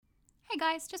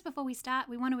guys, just before we start,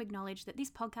 we want to acknowledge that this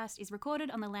podcast is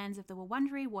recorded on the lands of the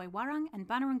Wurundjeri, Woiwurrung and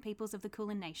Bunurong peoples of the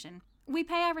Kulin Nation. We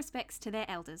pay our respects to their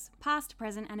elders, past,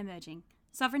 present and emerging.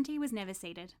 Sovereignty was never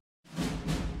ceded.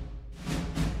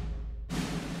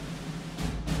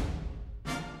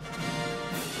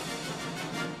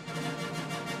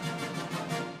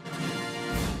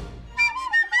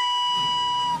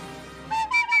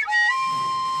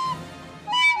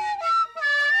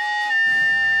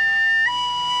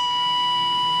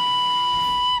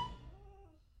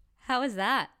 How was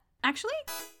that? Actually,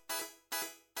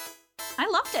 I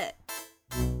loved it.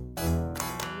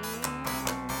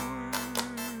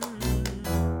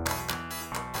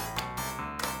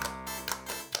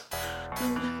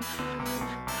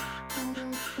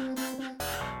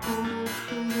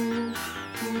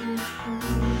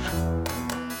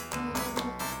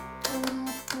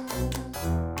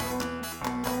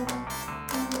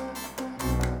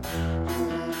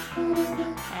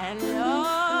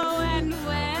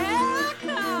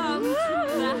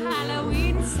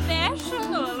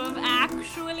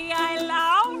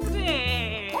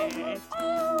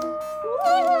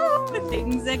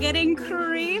 Things are getting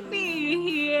creepy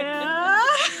here.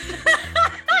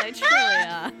 They truly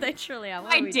are. They truly are.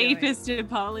 What My are we deepest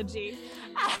apology.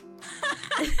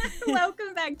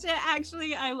 Welcome back to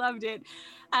Actually I Loved It.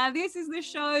 This is the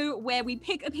show where we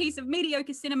pick a piece of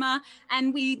mediocre cinema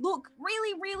and we look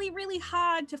really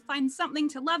hard to find something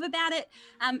to love about it.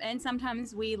 And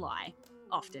sometimes we lie.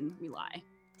 Often we lie.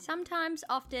 Sometimes,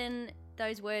 often,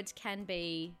 those words can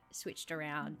be switched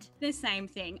around. The same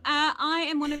thing. I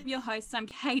am one of your hosts. I'm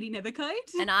Katie Nethercoat.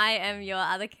 And I am your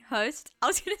other host. I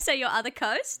was going to say your other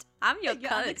coast. I'm your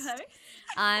coast.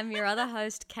 I'm your other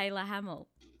host, Kayla Hamill.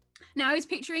 Now, I was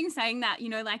picturing saying that,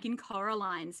 like in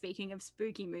Coraline, speaking of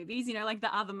spooky movies, like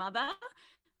The Other Mother.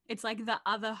 It's like The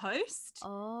Other Host.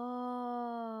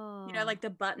 Oh. Like the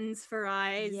buttons for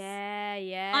eyes.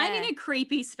 Yeah. I'm in a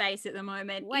creepy space at the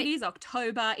moment. Wait. It is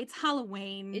October. It's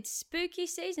Halloween. It's spooky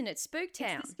season. It's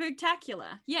Spooktown. It's the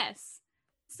Spooktacular. Yes.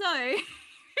 So,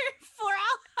 for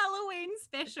our Halloween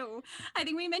special, I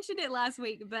think we mentioned it last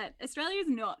week, but Australia is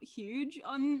not huge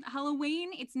on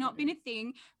Halloween. It's not been a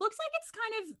thing. Looks like it's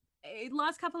kind of,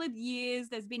 last couple of years,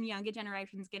 there's been younger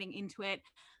generations getting into it.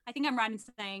 I think I'm right in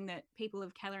saying that people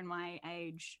of Kayla and my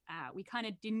age, we kind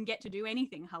of didn't get to do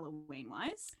anything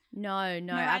Halloween-wise. No, right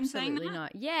absolutely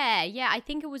not. Yeah. I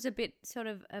think it was a bit sort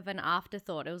of an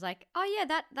afterthought. It was like, oh yeah,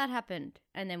 that happened.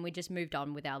 And then we just moved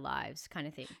on with our lives kind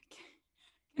of thing.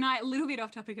 A little bit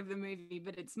off topic of the movie,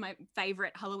 but it's my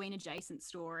favorite Halloween adjacent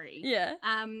story. Yeah.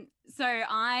 So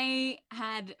I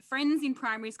had friends in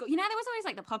primary school. There was always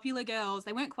like the popular girls.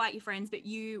 They weren't quite your friends, but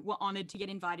you were honored to get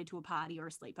invited to a party or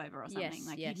a sleepover or something.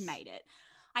 Yes. You'd made it.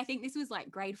 I think this was like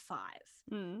grade 5.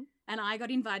 Mm. And I got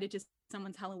invited to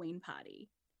someone's Halloween party.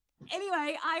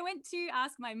 Anyway, I went to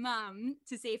ask my mum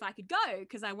to see if I could go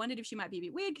because I wondered if she might be a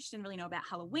bit weird because she didn't really know about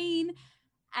Halloween.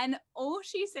 And all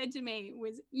she said to me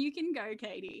was, "You can go,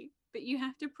 Katie, but you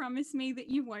have to promise me that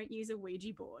you won't use a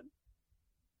Ouija board."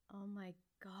 Oh my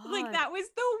God. Like, that was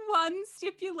the one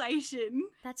stipulation.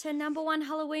 That's her number one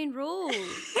Halloween rule.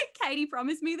 Katie,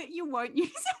 promise me that you won't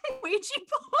use a Ouija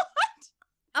board.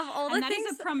 Of all the and that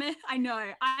things. is a promise. I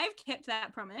know. I've kept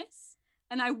that promise.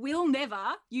 And I will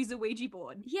never use a Ouija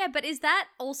board. Yeah, but is that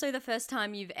also the first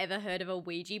time you've ever heard of a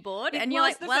Ouija board? It and you're was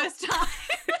like, the well, first time.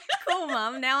 cool,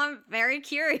 Mum. Now I'm very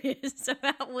curious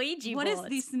about Ouija What boards. does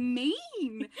this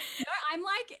mean? I'm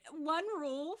like, one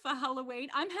rule for Halloween.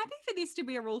 I'm happy for this to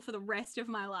be a rule for the rest of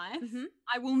my life. Mm-hmm.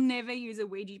 I will never use a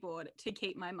Ouija board to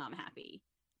keep my mum happy.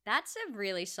 That's a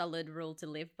really solid rule to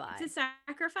live by. It's a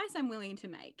sacrifice I'm willing to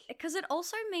make. Because it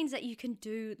also means that you can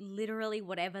do literally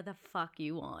whatever the fuck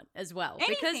you want as well.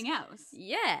 Anything else.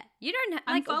 Yeah. You don't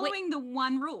I'm following the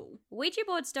one rule. Ouija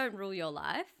boards don't rule your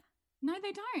life. No,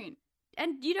 they don't.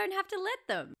 And you don't have to let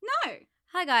them. No.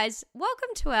 Hi guys, welcome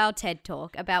to our TED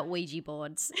Talk about Ouija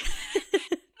boards.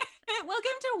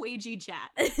 Welcome to Ouija Chat,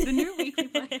 the new weekly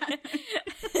podcast.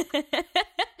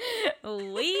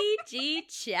 Ouija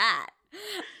Chat.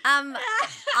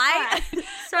 Right.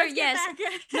 So Let's get yes,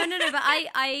 back. no, but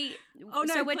I. Oh,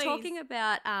 no, so we're please. talking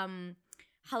about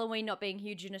Halloween not being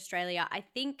huge in Australia. I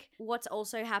think what's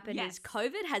also happened Yes. is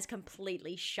COVID has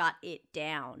completely shut it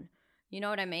down. You know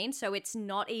what I mean? So it's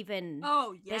not even.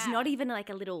 Oh, yeah. There's not even like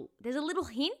there's a little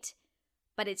hint,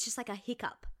 but it's just like a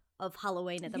hiccup of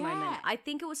Halloween at the moment. I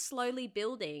think it was slowly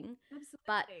building,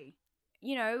 but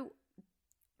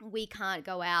we can't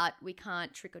go out, we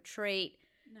can't trick or treat.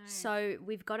 No. So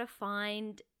we've got to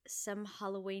find some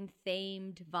Halloween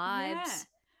themed vibes.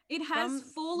 Yeah. It has from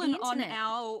fallen the on internet.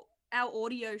 our our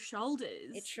audio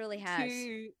shoulders. It truly has.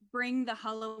 To bring the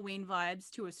Halloween vibes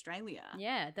to Australia.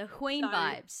 Yeah, the Queen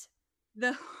vibes.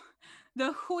 The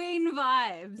Queen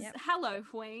vibes. Yep. Hello,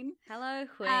 Queen. Hello,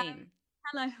 Queen.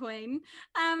 Hello, Queen.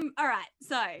 All right.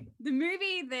 So the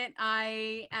movie that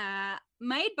I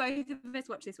made both of us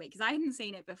watch this week, because I hadn't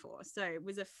seen it before, so it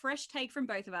was a fresh take from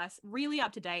both of us, really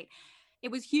up to date. It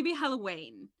was Hubie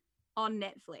Halloween on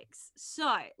Netflix.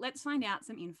 So let's find out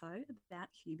some info about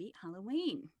Hubie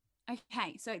Halloween.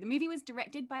 Okay, so the movie was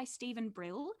directed by Stephen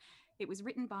Brill. It was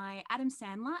written by Adam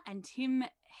Sandler and Tim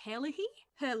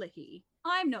Herlihy.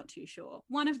 I'm not too sure.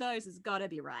 One of those has got to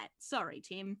be right. Sorry,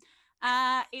 Tim.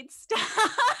 It stars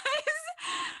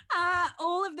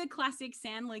all of the classic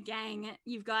Sandler gang.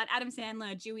 You've got Adam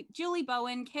Sandler, Julie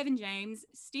Bowen, Kevin James,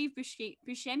 Steve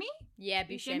Buscemi? Yeah,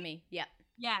 Buscemi. Yeah.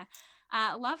 Yeah.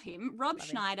 Love him. Rob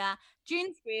Schneider,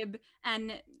 June Squibb,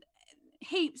 and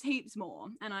heaps more.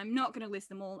 And I'm not going to list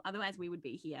them all, otherwise we would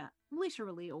be here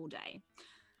literally all day.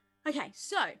 Okay,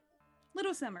 so,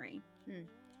 little summary.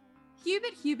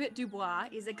 Hubert Dubois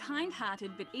is a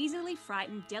kind-hearted but easily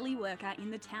frightened deli worker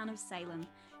in the town of Salem.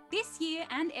 This year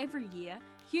and every year,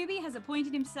 Hubie has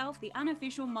appointed himself the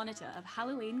unofficial monitor of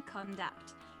Halloween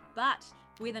conduct. But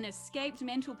with an escaped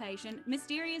mental patient,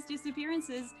 mysterious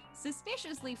disappearances,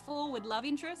 suspiciously forward love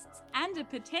interests, and a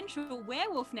potential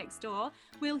werewolf next door,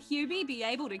 will Hubie be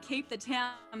able to keep the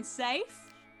town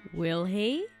safe? Will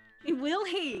he? Will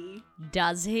he?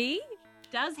 Does he?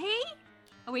 Does he?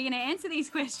 Are we going to answer these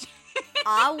questions?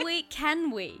 Are we? Can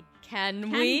we?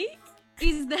 Can we?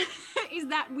 Is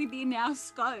that within our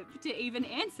scope to even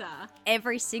answer?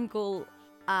 Every single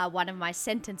one of my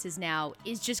sentences now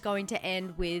is just going to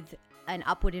end with an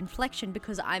upward inflection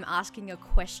because I'm asking a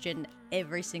question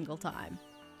every single time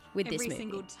with this movie. Every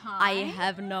single time? I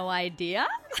have no idea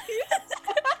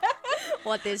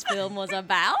what this film was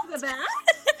about.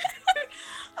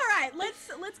 All right,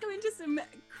 let's go into some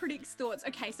critics' thoughts.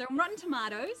 Okay, so on Rotten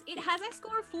Tomatoes, it has a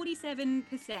score of 47%,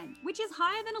 which is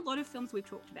higher than a lot of films we've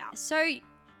talked about. So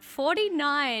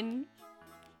 49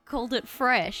 called it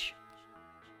fresh.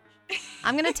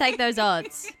 I'm going to take those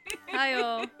odds.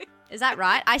 Hi-oh. Is that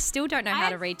right? I still don't know how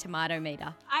to read tomato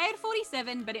meter. I had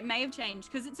 47, but it may have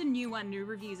changed because it's a new one. New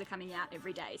reviews are coming out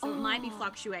every day, so it might be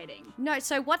fluctuating. No,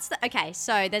 so what's the... Okay,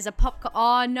 so there's a popcorn...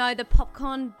 Oh, no, the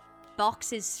popcorn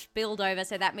box is spilled over,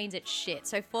 so that means it's shit.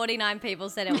 So 49 people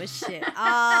said it was shit.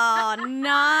 Oh,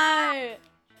 no.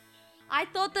 I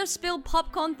thought the spilled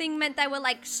popcorn thing meant they were,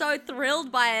 like, so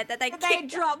thrilled by it that they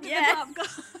dropped the popcorn.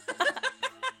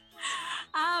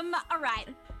 All right.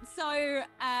 So,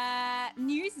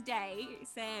 Newsday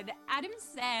said, Adam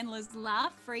Sandler's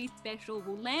laugh-free special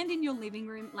will land in your living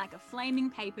room like a flaming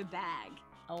paper bag.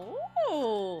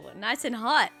 Oh, nice and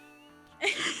hot.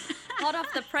 Hot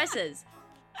off the presses.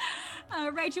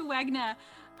 Rachel Wagner,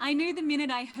 I knew the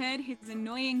minute I heard his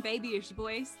annoying babyish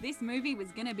voice, this movie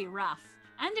was going to be rough.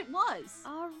 And it was.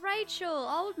 Oh, Rachel,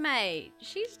 old mate.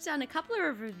 She's done a couple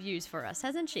of reviews for us,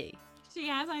 hasn't she? She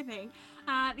has, I think.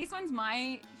 This one's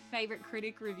my favourite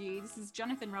critic review. This is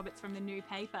Jonathan Roberts from The New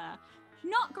Paper.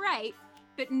 Not great,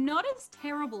 but not as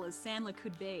terrible as Sandler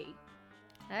could be.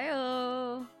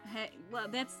 Hey-oh. Well,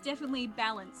 that's definitely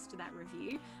balanced, that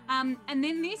review. And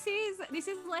then this is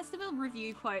less of a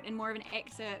review quote and more of an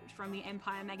excerpt from the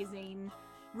Empire magazine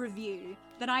review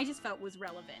that I just felt was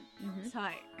relevant. Mm-hmm. So,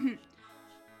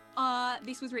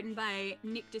 this was written by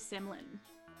Nick DeSemlin.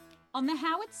 On the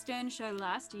Howard Stern show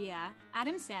last year,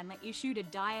 Adam Sandler issued a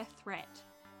dire threat.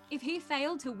 If he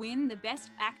failed to win the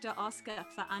Best Actor Oscar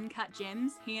for Uncut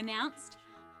Gems, he announced,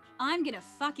 I'm gonna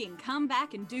fucking come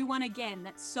back and do one again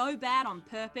that's so bad on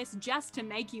purpose just to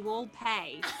make you all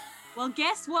pay. Well,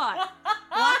 guess what?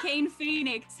 Joaquin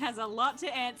Phoenix has a lot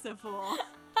to answer for.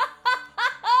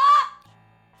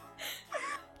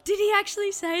 Did he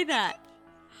actually say that?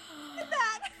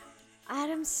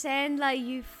 Adam Sandler,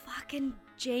 you fucking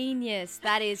genius.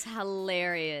 That is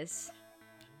hilarious.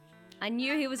 I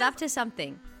knew he was up to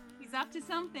something. He's up to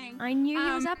something. I knew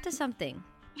he was up to something.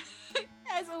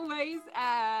 As always,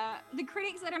 the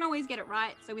critics, they don't always get it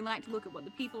right, so we like to look at what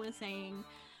the people are saying.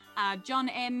 John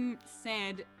M.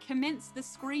 said, commence the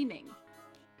screaming.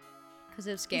 Because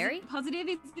it was scary? Is it positive?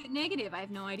 Is it negative? I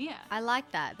have no idea. I like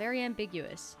that. Very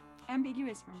ambiguous.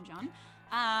 Ambiguous from John.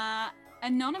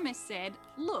 Anonymous said,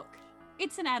 look,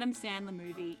 it's an Adam Sandler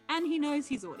movie, and he knows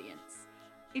his audience.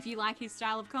 If you like his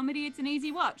style of comedy, it's an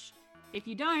easy watch. If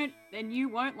you don't, then you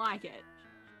won't like it.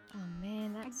 Oh,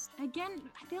 man, that's... Again,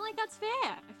 I feel like that's fair.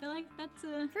 I feel like that's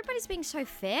a... Everybody's being so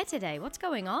fair today. What's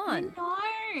going on?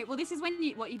 I know. Well, this is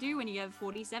what you do when you have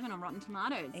 47 on Rotten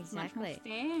Tomatoes. Exactly. It's much more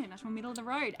fair, much more middle of the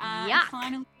road. Yuck.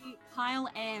 Finally, Kyle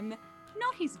M.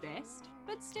 Not his best,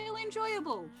 but still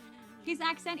enjoyable. His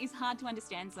accent is hard to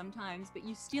understand sometimes, but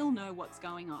you still know what's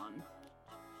going on.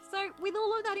 So, with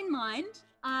all of that in mind,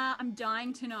 I'm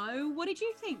dying to know, what did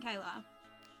you think, Kayla?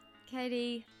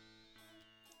 Katie.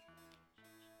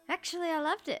 Actually, I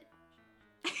loved it.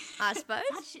 I suppose.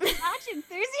 Such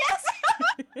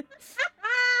enthusiasm.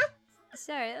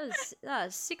 Sorry, that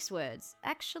was 6 words.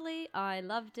 Actually, I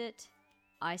loved it.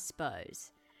 I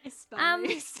suppose. I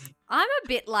suppose. I'm a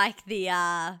bit like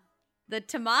the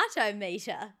tomato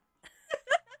meter.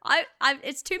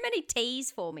 It's too many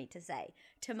T's for me to say.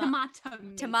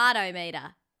 Tomato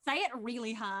meter. Say it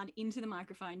really hard into the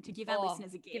microphone to give our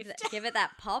listeners a gift. Give it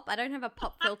that pop. I don't have a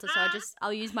pop filter, so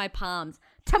I'll use my palms.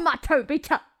 Tomato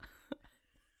meter.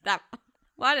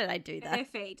 Why did I do that?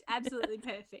 Perfect. Absolutely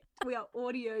perfect. We are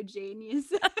audio genius.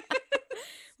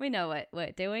 We know what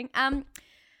we're doing.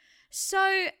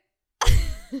 So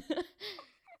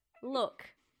look,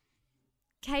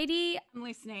 Katie, I'm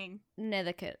listening.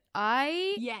 Nethercutt.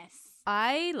 Yes.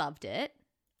 I loved it.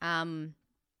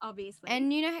 Obviously.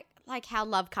 And you know, like how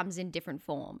love comes in different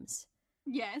forms.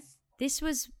 Yes. This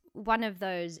was one of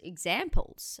those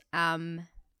examples.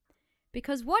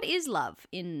 Because what is love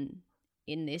in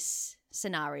this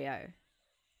scenario?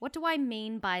 What do I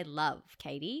mean by love,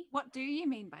 Katie? What do you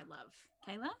mean by love,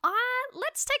 Kayla?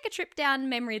 Let's take a trip down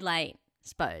memory lane,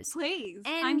 suppose. Please.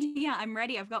 And I'm here. I'm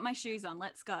ready. I've got my shoes on.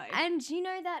 Let's go. And you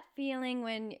know that feeling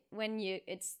when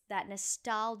it's that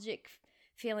nostalgic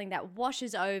feeling that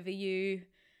washes over you,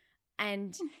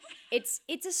 and it's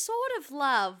a sort of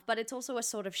love, but it's also a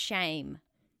sort of shame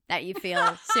that you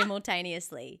feel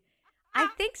simultaneously. I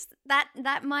think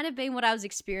that might have been what I was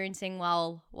experiencing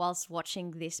whilst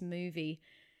watching this movie.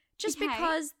 Just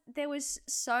because there was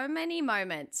so many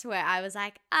moments where I was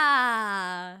like,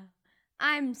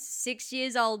 I'm 6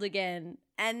 years old again.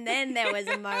 And then there was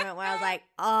a moment where I was like,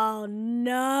 oh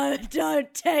no,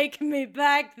 don't take me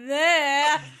back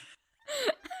there.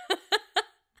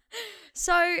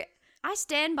 So I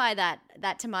stand by that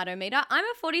tomato meter. I'm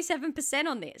a 47%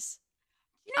 on this.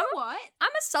 You know what? I'm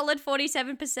a solid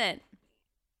 47%.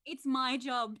 It's my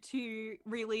job to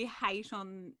really hate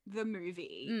on the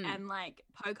movie and like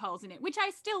poke holes in it, which I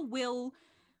still will,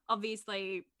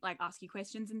 obviously, like ask you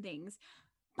questions and things.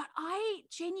 But I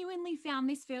genuinely found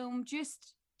this film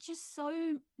just so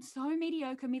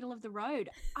mediocre, middle of the road.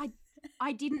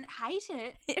 I didn't hate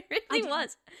it. It really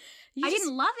was. I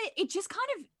didn't love it. It just kind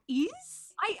of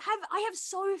is. I have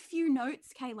so few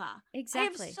notes, Kayla.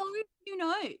 Exactly. I have so few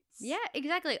notes. Yeah,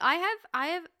 exactly. I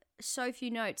have so few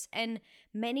notes, and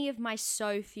many of my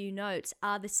so few notes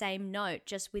are the same note,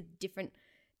 just with different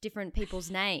people's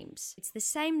names. It's the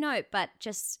same note, but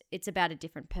just it's about a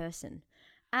different person.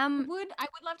 I would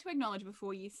love to acknowledge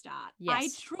before you start. Yes. I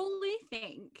truly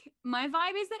think my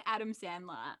vibe is that Adam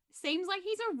Sandler seems like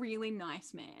he's a really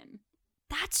nice man.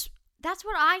 That's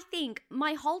what I think.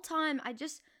 My whole time, I've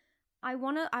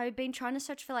been trying to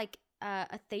search for like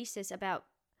a thesis about,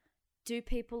 do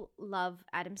people love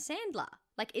Adam Sandler?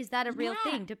 Like, is that a real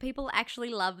thing? Do people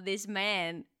actually love this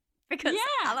man? Because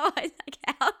otherwise, like,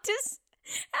 how does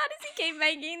he keep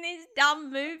making these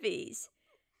dumb movies?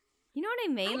 You know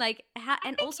what I mean? Like, how?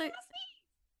 And also, he must be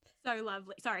so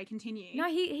lovely. Sorry, continue. No,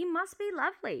 he must be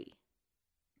lovely.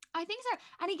 I think so.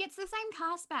 And he gets the same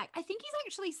cast back. I think he's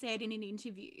actually said in an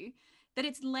interview that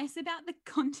it's less about the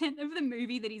content of the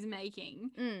movie that he's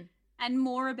making and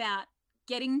more about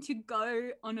getting to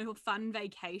go on a fun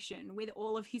vacation with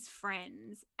all of his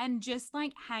friends and just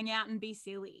like hang out and be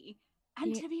silly.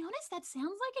 And to be honest, that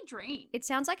sounds like a dream. It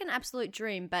sounds like an absolute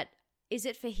dream, but is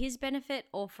it for his benefit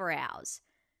or for ours?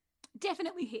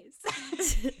 Definitely his.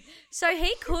 So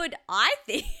he could, I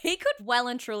think, he could well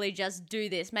and truly just do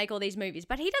this, make all these movies,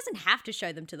 but he doesn't have to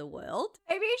show them to the world.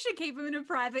 Maybe he should keep them in a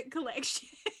private collection.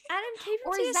 Adam, keep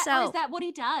them or to is yourself. Or is that what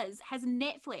he does? Has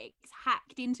Netflix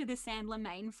hacked into the Sandler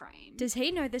mainframe? Does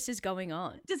he know this is going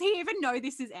on? Does he even know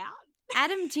this is out?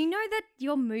 Adam, do you know that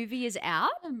your movie is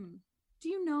out? Do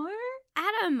you know?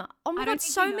 Adam, oh my God,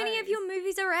 so many of your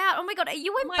movies are out. Oh my God, are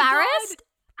you embarrassed?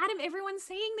 Adam, everyone's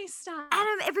seeing this stuff.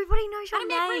 Adam, everybody knows your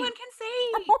name. Everyone can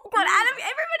see. Oh my God, Adam,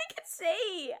 everybody can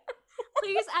see.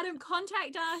 Please, Adam,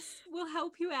 contact us. We'll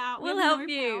help you out. We'll help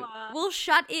you. We'll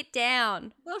shut it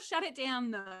down. We'll shut it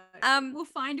down, though. We'll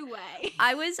find a way.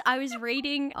 I was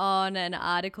reading on an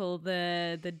article,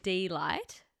 the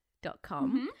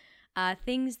dlight.com,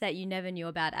 things that you never knew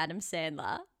about Adam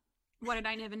Sandler. What did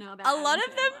I never know about A lot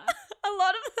of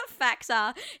the facts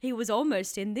are, he was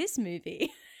almost in this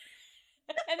movie.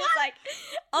 And it's like,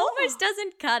 almost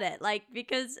doesn't cut it. Like,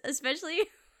 because especially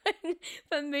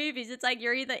for movies, it's like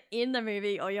you're either in the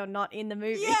movie or you're not in the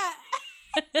movie. Yeah.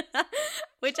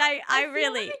 which I feel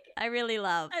really, like- I really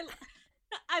love.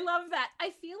 I love that.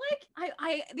 I feel like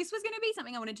I this was going to be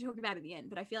something I wanted to talk about at the end,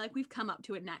 but I feel like we've come up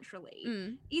to it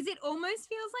naturally. Is it almost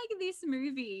feels like this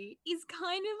movie is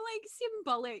kind of like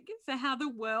symbolic for how the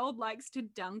world likes to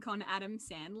dunk on Adam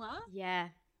Sandler. Yeah.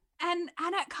 And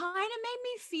it kind of made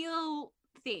me feel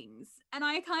things, and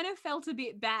I kind of felt a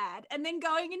bit bad. And then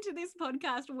going into this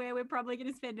podcast where we're probably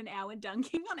going to spend an hour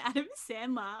dunking on Adam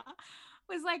Sandler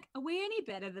was like, are we any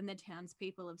better than the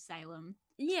townspeople of Salem?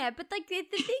 Yeah, but like the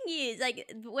thing is, like,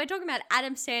 we're talking about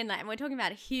Adam Sandler and we're talking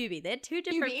about Hubie. They're two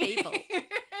different people.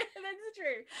 That's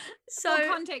true. So for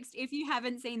context, if you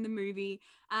haven't seen the movie,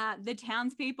 the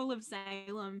townspeople of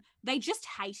Salem, they just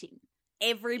hate him.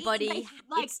 everybody,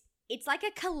 it's like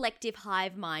a collective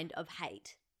hive mind of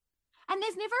hate. And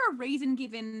there's never a reason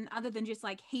given other than just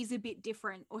like he's a bit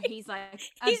different or he's like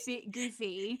a bit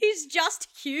goofy. He's just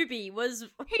Hubie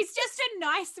He's just a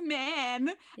nice man.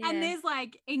 Yeah. And there's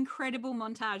like incredible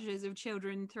montages of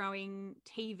children throwing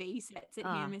TV sets at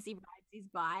him as he rides his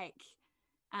bike.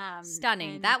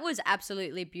 Stunning. That was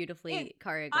absolutely beautifully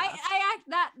choreographed. I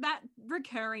act that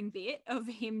recurring bit of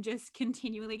him just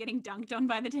continually getting dunked on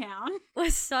by the town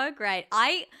was so great.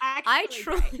 I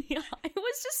truly, it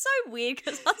was just so weird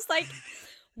because I was like,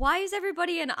 why is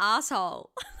everybody an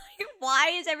asshole? Like, why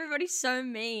is everybody so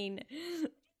mean?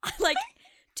 Like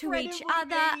to each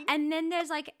other. Mean. And then there's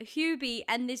like Hubie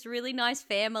and this really nice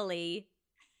family.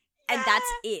 And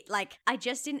that's it. Like, I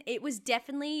just didn't. It was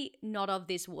definitely not of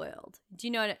this world. Do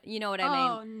you know what I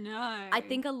mean? Oh no! I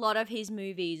think a lot of his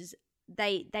movies,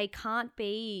 they can't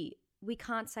be. We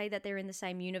can't say that they're in the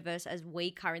same universe as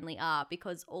we currently are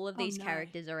because all of these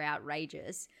characters are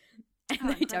outrageous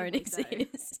and they don't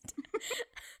exist.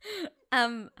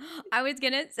 I was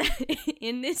gonna say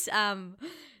in this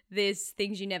this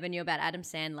things you never knew about Adam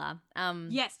Sandler.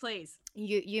 Yes, please.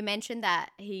 You mentioned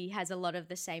that he has a lot of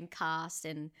the same cast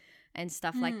and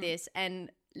stuff like this. And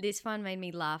this one made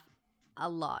me laugh a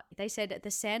lot. They said the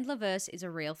Sandlerverse is a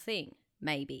real thing.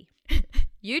 Maybe.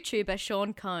 YouTuber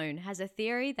Sean Cohn has a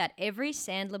theory that every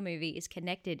Sandler movie is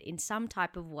connected in some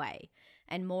type of way.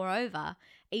 And moreover,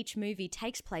 each movie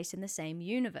takes place in the same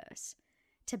universe.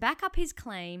 To back up his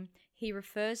claim, he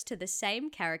refers to the same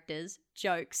characters,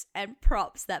 jokes, and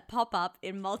props that pop up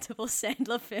in multiple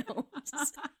Sandler films.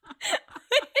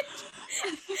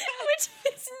 Which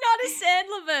is not a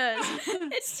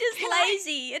Sandlerverse. It's just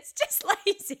lazy. It's just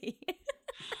lazy.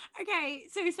 Okay,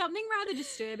 so something rather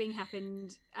disturbing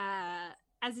happened,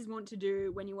 as is wont to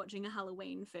do when you're watching a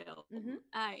Halloween film.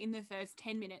 In the first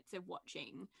 10 minutes of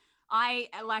watching, I,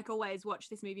 like always, watch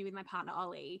this movie with my partner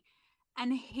Ollie,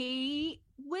 and he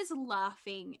was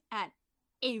laughing at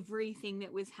everything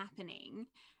that was happening.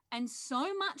 And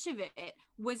so much of it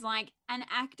was like an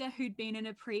actor who'd been in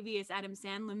a previous Adam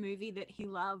Sandler movie that he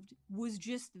loved was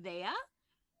just there.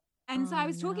 And so I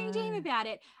was talking to him about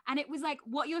it, and it was like,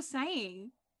 what you're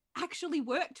saying actually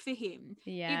worked for him.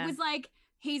 Yeah. It was like,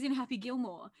 he's in Happy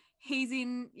Gilmore. He's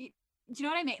in, do you know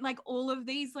what I mean? Like all of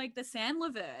these, like the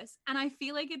Sandlerverse. And I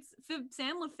feel like it's for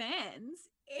Sandler fans,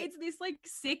 it's this like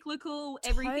cyclical,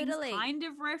 everything's kind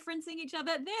of referencing each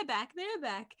other. They're back.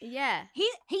 Yeah.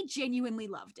 He genuinely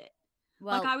loved it.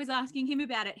 Well, like I was asking him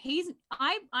about it.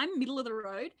 I'm middle of the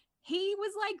road. He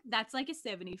was like, that's like a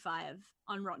 75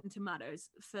 on Rotten Tomatoes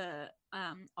for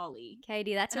Ollie.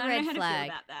 Katie, that's and a red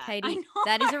flag. Katie,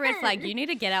 that is a red flag. You need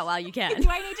to get out while you can. Do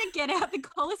I need to get out? The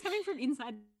call is coming from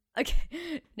inside.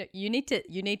 Okay. No, you need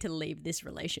to leave this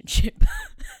relationship.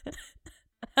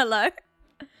 Hello?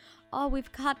 Oh,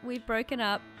 we've broken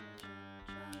up.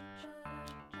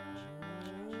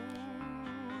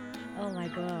 Oh my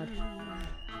god.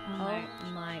 Oh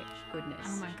my goodness.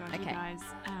 Oh my god, okay. You guys.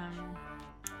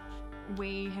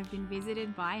 We have been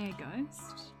visited by a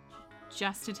ghost.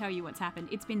 Just to tell you what's happened.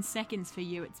 It's been seconds for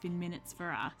you, it's been minutes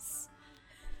for us.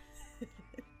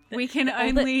 We can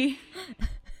only...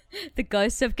 The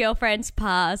ghosts of girlfriends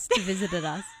past visited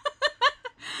us.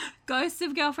 Ghosts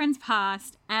of girlfriends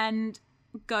past and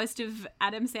ghost of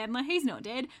Adam Sandler. He's not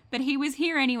dead, but he was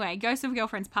here anyway. Ghost of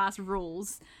girlfriends past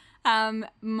rules.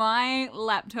 My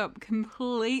laptop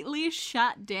completely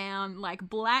shut down, like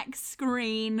black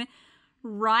screen,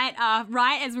 right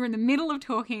as we're in the middle of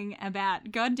talking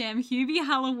about goddamn Hubie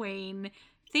Halloween.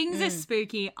 Things are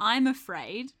spooky. I'm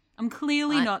afraid. I'm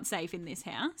clearly not safe in this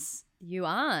house. You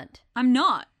aren't. I'm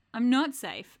not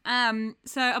safe. So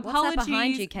apologies. What's that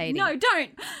behind you, Katie? No,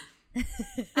 don't.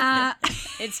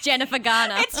 It's Jennifer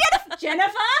Garner. It's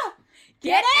Jennifer.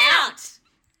 Get out.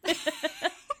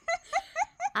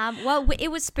 Well, it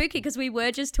was spooky because we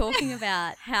were just talking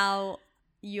about how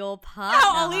your partner...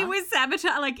 How Ollie was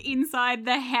sabotaged, like, inside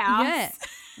the house. Yeah.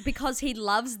 because he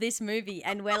loves this movie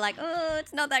and we're like, oh,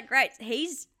 it's not that great.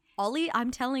 Ollie, I'm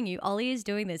telling you, Ollie is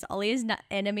doing this. Ollie is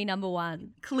enemy number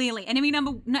one. Clearly. Enemy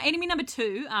number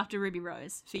two after Ruby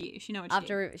Rose for you. She knows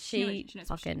what she knows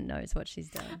fucking knows what she's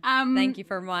doing. Thank you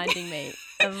for reminding me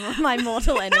of my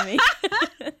mortal enemy.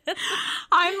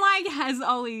 I'm like, has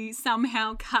Ollie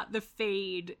somehow cut the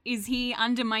feed? Is he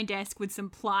under my desk with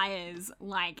some pliers,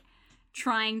 like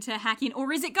trying to hack in?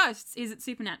 Or is it ghosts? Is it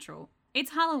supernatural?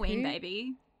 It's Halloween,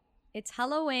 baby. It's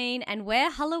Halloween, and we're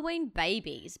Halloween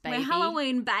babies, baby. We're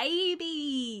Halloween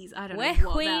babies. I don't know We're what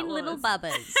that queen was. little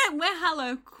bubbas. We're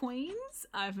Hallow Queens.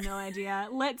 I have no idea.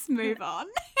 Let's move on.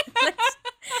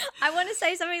 I want to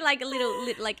say something like a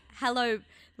little, like hello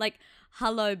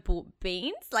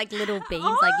beans, like little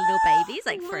beans, like little babies,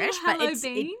 like fresh.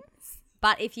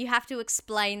 But if you have to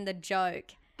explain the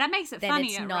joke, that makes it then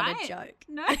funnier, it's not right? a joke.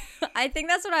 No, I think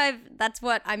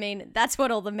that's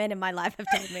what all the men in my life have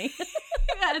told me.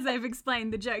 As I've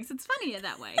explained the jokes, it's funnier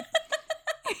that way.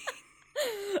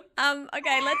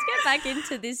 Okay, let's get back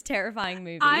into this terrifying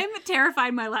movie. I'm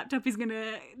terrified my laptop is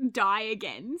gonna die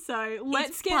again. So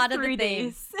let's get through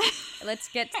this. Let's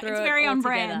get through it. It's very on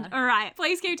brand. Together. All right,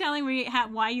 please keep telling me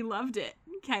why you loved it,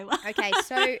 Kayla. Okay,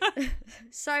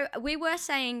 so we were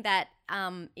saying that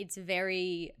it's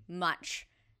very much,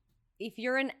 if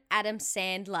you're an Adam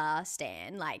Sandler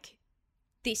stan, like,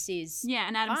 this is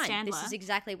an Adam fine. Sandler. This is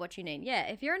exactly what you need. Yeah,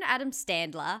 if you're an Adam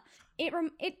Sandler, it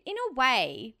in a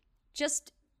way,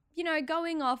 just,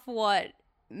 going off what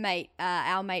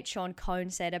our mate Sean Cohn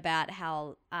said about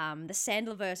how the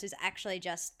Sandlerverse is actually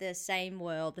just the same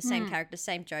world, the same characters,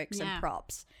 same jokes and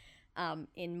props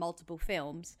in multiple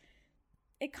films.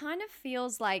 It kind of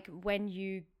feels like when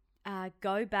you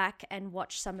go back and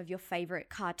watch some of your favorite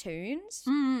cartoons,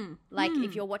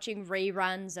 if you're watching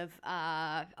reruns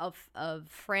of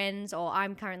Friends, or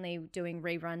I'm currently doing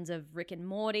reruns of Rick and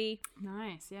Morty.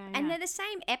 Nice, yeah. And they're the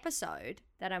same episode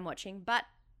that I'm watching, but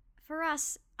for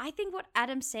us, I think what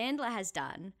Adam Sandler has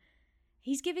done,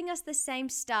 he's giving us the same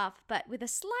stuff, but with a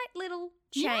slight little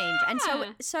change. Yeah. And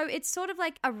so it's sort of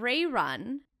like a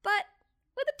rerun, but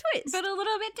with a twist. But a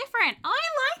little bit different. I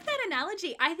like that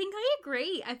analogy. I think I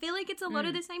agree. I feel like it's a lot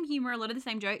of the same humor, a lot of the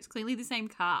same jokes, clearly the same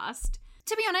cast.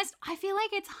 To be honest, I feel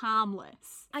like it's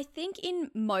harmless. I think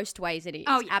in most ways it is.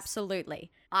 Oh, yes.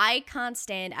 Absolutely. I can't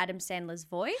stand Adam Sandler's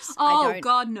voice. Oh, I don't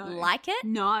God, no. like it.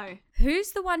 No.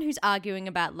 Who's the one who's arguing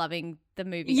about loving the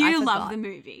movie? You love the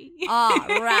movie. Oh,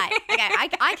 right. Okay, I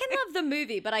can love the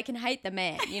movie, but I can hate the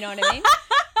man. You know what I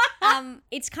mean?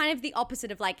 It's kind of the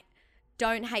opposite of like,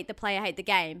 don't hate the player, hate the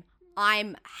game.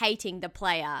 I'm hating the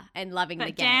player and loving the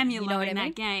game. But damn, you're you know loving what I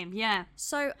mean? that game. Yeah.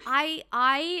 So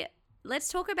I let's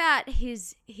talk about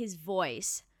his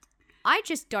voice. I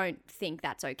just don't think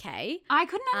that's okay. I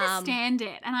couldn't understand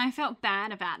it, and I felt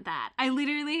bad about that. I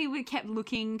literally kept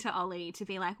looking to Ollie to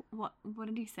be like, what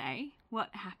did he say? What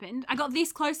happened? I got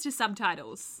this close to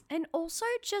subtitles. And also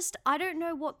just, I don't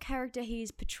know what character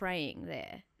he's portraying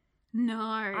there. No.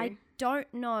 I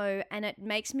don't know, and it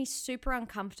makes me super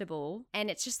uncomfortable.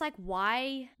 And it's just like,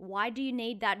 why do you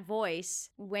need that voice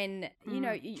when,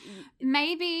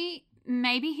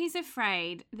 Maybe he's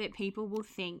afraid that people will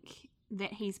think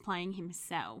that he's playing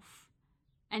himself.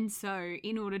 And so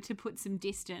in order to put some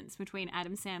distance between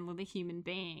Adam Sandler, the human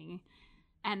being,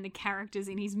 and the characters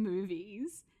in his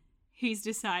movies, he's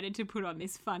decided to put on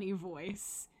this funny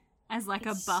voice as like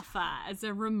a buffer, as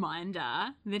a reminder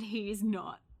that he is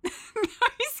not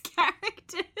those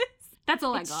characters. That's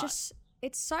all I got.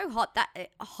 It's so hot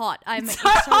hot. It's so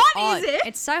hot, odd. is it?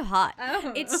 It's so hot.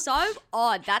 Oh. It's so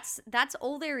odd. That's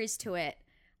all there is to it.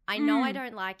 I know I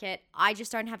don't like it. I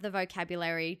just don't have the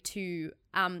vocabulary to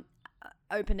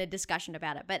open a discussion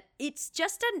about it. But it's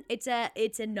just it's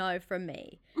a no from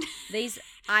me.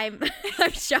 I'm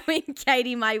showing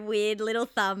Katie my weird little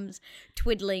thumbs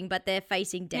twiddling, but they're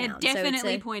facing down. They're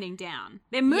definitely pointing down.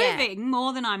 They're moving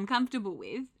more than I'm comfortable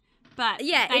with. But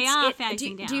they are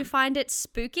facing down. Do you find it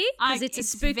spooky? Because it's a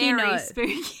spooky very no.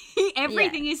 Spooky.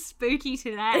 Everything is spooky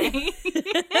today.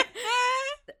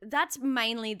 That's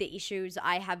mainly the issues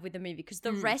I have with the movie, because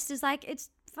the rest is like, it's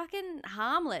fucking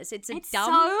harmless. It's dumb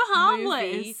so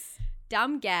harmless. movie,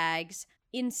 dumb gags.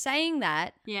 In saying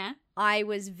that, I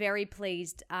was very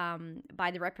pleased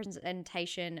by the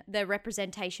representation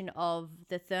of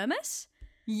the thermos.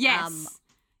 Yes.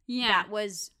 That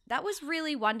was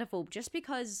really wonderful, just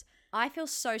because I feel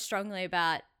so strongly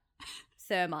about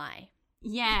thermi.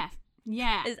 Yeah.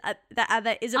 Is it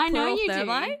plural? I know you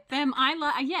thermi?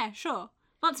 Do. Yeah, sure.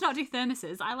 Let's not do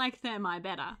thermoses. I like thermi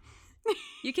better.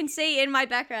 You can see in my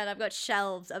background I've got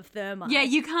shelves of thermi. Yeah,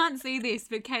 you can't see this,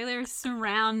 but Kayla is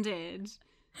surrounded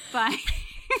by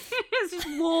It's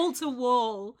just wall to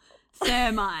wall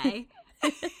thermi.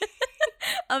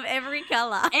 Of every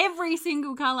colour. Every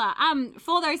single colour.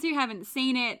 For those who haven't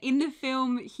seen it, in the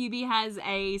film, Hubie has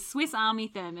a Swiss Army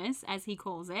thermos, as he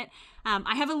calls it.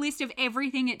 I have a list of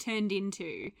everything it turned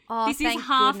into. Oh, this is thank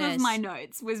half goodness. of my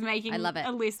notes, was making I love it.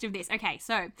 a list of this. Okay,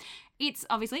 so it's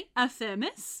obviously a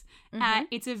thermos.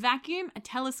 It's a vacuum, a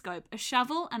telescope, a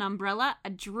shovel, an umbrella, a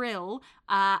drill,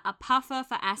 a puffer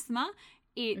for asthma.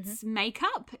 It's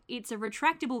makeup, it's a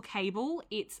retractable cable,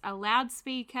 it's a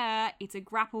loudspeaker, it's a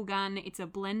grapple gun, it's a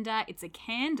blender, it's a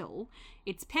candle,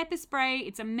 it's pepper spray,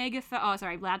 it's a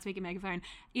loudspeaker, megaphone,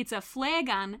 it's a flare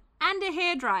gun, and a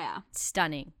hairdryer.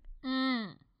 Stunning.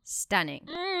 Stunning.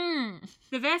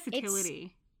 The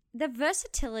versatility. The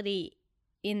versatility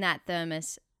in that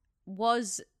thermos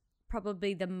was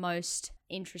probably the most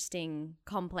interesting,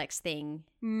 complex thing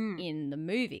in the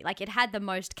movie. Like, it had the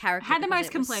most character. Had the because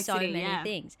most it was complexity, so many yeah.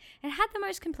 things. It had the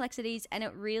most complexities, and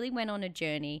it really went on a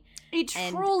journey. It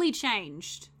and truly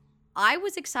changed. I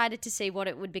was excited to see what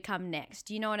it would become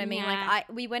next. You know what I mean? Yeah.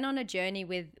 Like, we went on a journey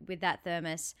with that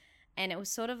thermos, and it was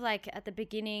sort of like at the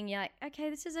beginning, you're like, okay,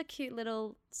 this is a cute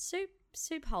little soup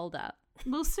holder.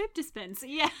 Little soup dispenser,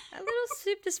 yeah. A little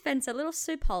soup dispenser, a little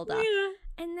soup holder. Yeah.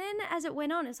 And then as it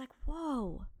went on, it's like,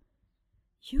 whoa,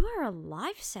 you are a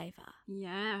lifesaver.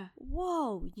 Yeah.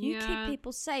 Whoa, you Yeah. keep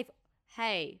people safe.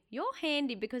 Hey, you're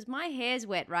handy because my hair's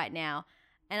wet right now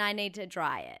and I need to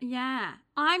dry it. Yeah.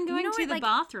 I'm going know to what, the like-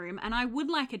 bathroom and I would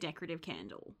like a decorative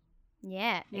candle.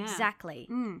 Yeah, Yeah. exactly.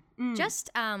 Mm. Just,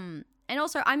 and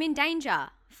also I'm in danger,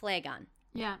 flare gun.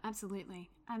 Yeah,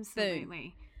 absolutely.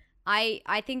 Absolutely.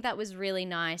 I think that was really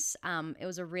nice. It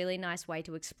was a really nice way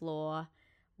to explore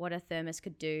what a thermos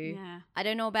could do. Yeah. I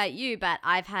don't know about you, but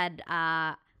I've had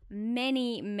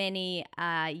many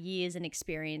years and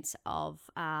experiences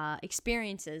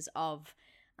of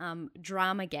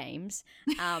drama games,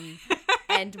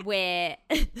 and where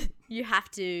you have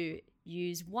to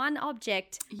use one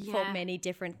object for Yeah. many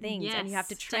different things, and you have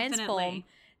to Yes, transform definitely.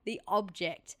 the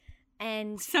object.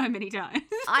 And So many times.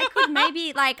 I could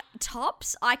maybe, like,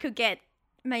 tops, I could get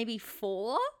maybe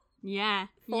four yeah.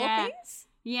 things,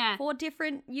 Yeah. 4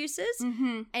 different uses,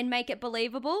 Mm-hmm. and make it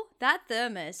believable. That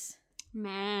thermos.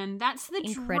 Man, that's the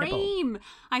Incredible. dream.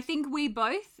 I think we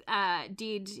both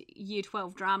did Year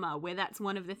 12 drama, where that's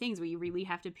one of the things where you really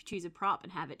have to choose a prop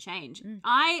and have it change.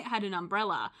 I had an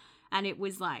umbrella, and it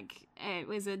was like, it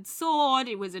was a sword,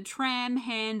 it was a tram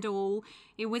handle,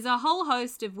 it was a whole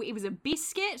host of, it was a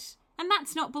biscuit, and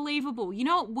that's not believable. You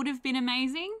know what would have been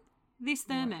amazing? This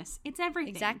thermos. It's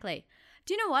everything. Exactly.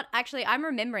 Do you know what? Actually, I'm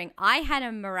remembering I had a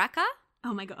maraca,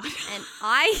 Oh my God. and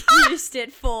I used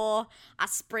it for a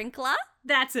sprinkler.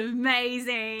 That's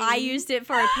amazing. I used it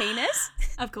for a penis.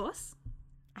 Of course.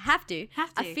 I have to.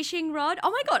 Have to. A fishing rod. Oh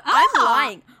my God, Ah, I'm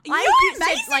lying. I you're used it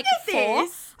amazing like at 4.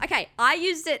 this. Okay, I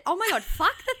used it. Oh my God,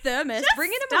 fuck the thermos. Just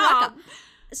Bring in a stop. maraca.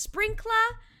 A sprinkler,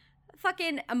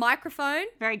 fucking a microphone.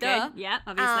 Very duh. good. Yeah,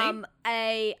 obviously.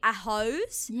 A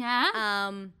hose. Yeah.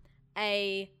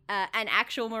 An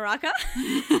actual maraca.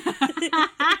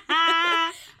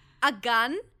 A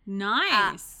gun,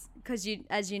 Nice. because you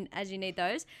need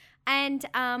those. And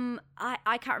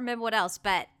I can't remember what else,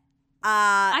 but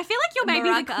I feel like you're maybe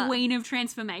the maraca. queen of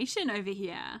transformation over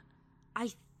here.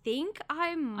 I think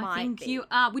I might I think be. you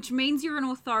are, which means you're an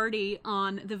authority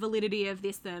on the validity of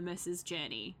this thermos's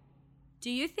journey. Do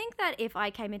you think that if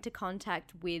I came into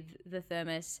contact with the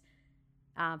thermos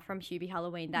from Hubie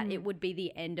Halloween, that it would be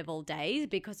the end of all days?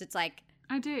 Because it's like,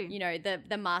 I do. you know,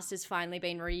 the master's finally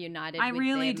been reunited I with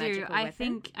really their do. magical I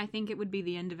weapon. think it would be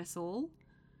the end of us all.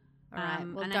 All right.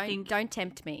 Well, and I think don't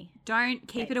tempt me. don't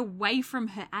keep Okay. it away from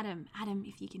her, Adam. Adam,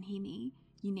 if you can hear me,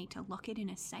 you need to lock it in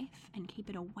a safe and keep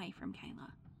it away from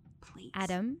Kayla, please.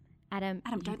 Adam, Adam,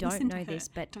 you don't don't listen to know her. this,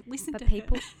 but Don't listen but to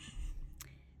people her.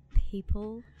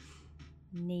 people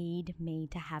need me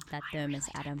to have that thermos,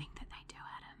 I Adam. don't think that they do,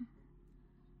 Adam.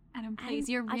 Adam, Adam, please,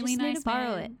 you're a I really just need nice to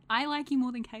borrow man. it. I like you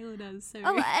more than Kayla does. So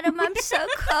Oh, Adam, I'm so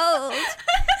cold.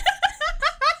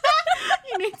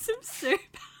 you need some soup.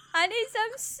 I need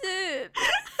some soup.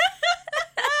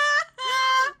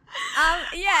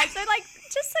 Yeah, so like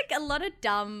just like a lot of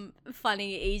dumb,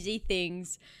 funny, easy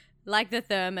things like the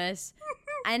thermos.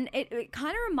 And it kind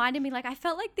of reminded me, like, I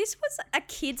felt like this was a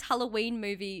kid's Halloween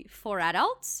movie for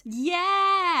adults.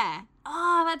 Yeah.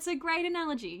 Oh, that's a great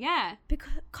analogy. Yeah.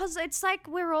 Because it's like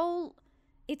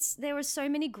there were so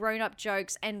many grown-up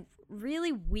jokes and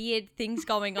really weird things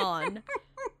going on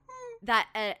that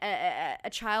a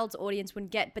child's audience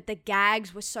wouldn't get, but the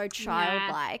gags were so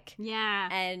childlike Yeah.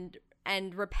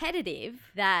 and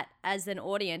repetitive that as an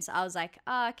audience I was like,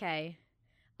 oh, okay,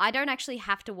 I don't actually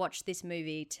have to watch this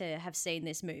movie to have seen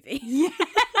this movie. Yeah. Because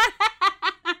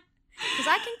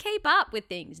I can keep up with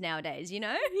things nowadays, you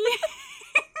know?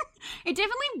 It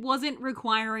definitely wasn't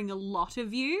requiring a lot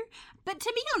of you. But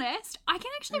to be honest, I can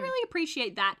actually really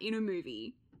appreciate that in a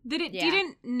movie. That it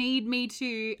didn't need me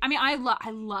to... I mean,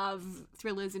 I love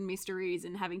thrillers and mysteries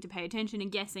and having to pay attention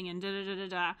and guessing and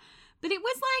da-da-da-da-da. But it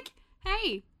was like,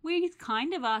 hey, we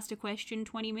kind of asked a question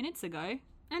 20 minutes ago.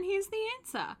 And here's the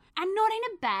answer. And not in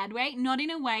a bad way, not in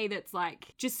a way that's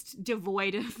like just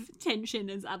devoid of tension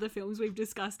as other films we've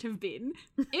discussed have been.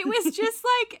 It was just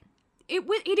like,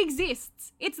 it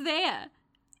exists. It's there.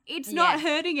 It's not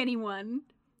hurting anyone.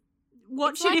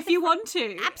 Watch it if you want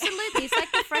to. Absolutely. It's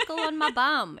like the freckle on my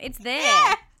bum. It's there.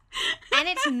 Yeah. And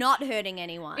it's not hurting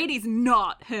anyone. It is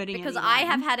not hurting anyone. Because I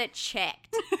have had it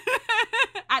checked.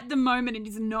 At the moment, it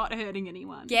is not hurting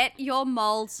anyone. Get your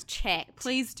moles checked.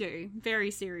 Please do.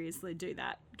 Very seriously do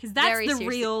that. Because that's the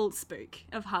real spook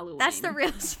of Halloween. That's the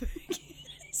real spook.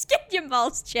 Just get your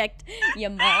moles checked.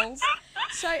 Your moles.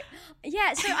 So,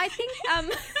 yeah. So I think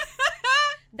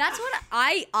that's what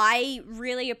I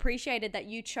really appreciated that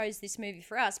you chose this movie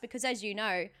for us. Because as you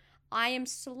know, I am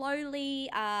slowly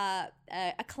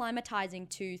acclimatizing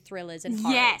to thrillers and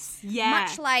horror. Yes, yeah.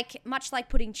 Much like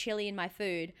putting chili in my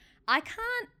food. I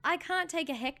can't take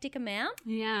a hectic amount.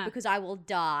 Yeah. Because I will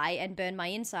die and burn my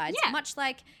insides. Yeah. Much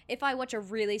like if I watch a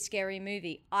really scary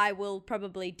movie, I will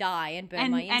probably die and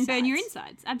burn my insides. And burn your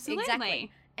insides. Absolutely. Exactly.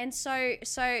 And so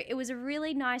it was a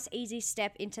really nice, easy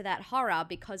step into that horror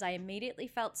because I immediately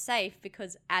felt safe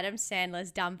because Adam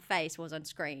Sandler's dumb face was on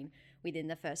screen within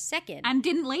the first second. And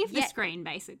didn't leave the screen,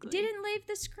 basically. Didn't leave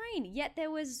the screen. Yet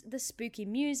there was the spooky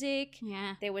music.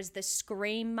 Yeah. There was the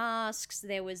scream masks.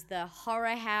 There was the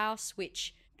horror house,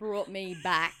 which brought me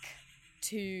back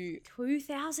to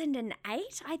 2008,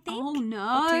 I think. Oh,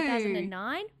 no. Or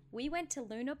 2009. We went to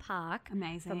Luna Park.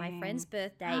 Amazing. For my friend's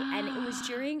birthday. And it was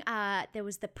during, there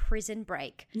was the Prison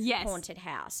Break haunted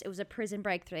house. It was a Prison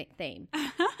Break theme.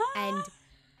 And...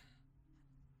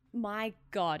 my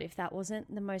God, if that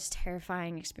wasn't the most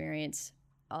terrifying experience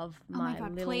of my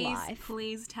little life.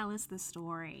 Please tell us the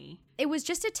story. It was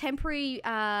just a temporary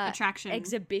attraction.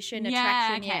 Attraction.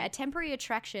 Okay. Yeah, a temporary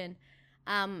attraction.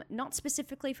 Not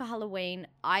specifically for Halloween.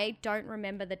 I don't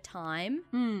remember the time.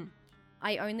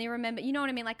 I only remember, you know what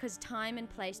I mean? Like, because time and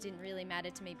place didn't really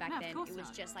matter to me back then. It was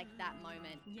just like that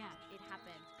moment. Yeah. It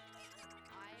happened.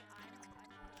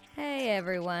 Hey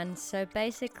everyone, so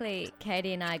basically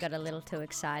Katie and I got a little too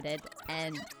excited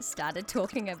and started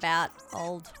talking about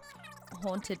old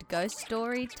haunted ghost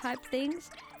story type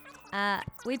things.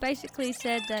 We basically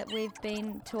said that we've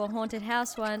been to a haunted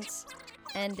house once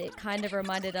and it kind of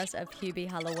reminded us of Hubie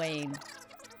Halloween.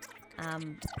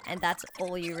 And that's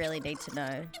all you really need to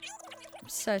know. I'm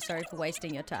so sorry for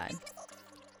wasting your time.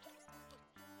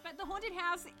 But the haunted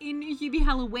house in Hubie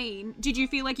Halloween, did you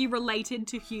feel like you related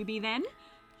to Hubie then?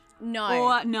 No.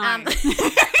 Or no. After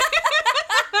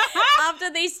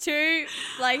these two,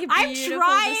 like, beautiful,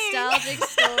 nostalgic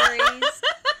stories.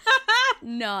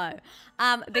 No.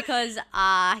 Because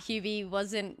Hubie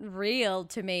wasn't real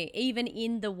to me, even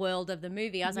in the world of the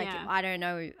movie. I was like, I don't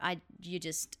know. I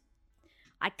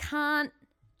can't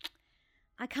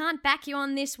back you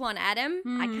on this one, Adam.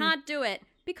 I can't do it.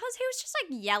 Because he was just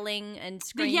like yelling and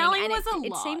screaming. The yelling and was a lot.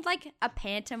 It seemed like a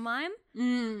pantomime.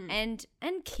 And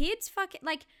kids fucking,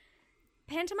 like...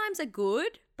 pantomimes are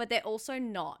good, but they're also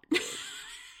not good.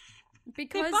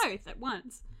 Because they're both at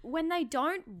once. When they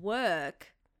don't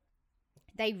work,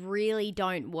 they really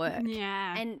don't work.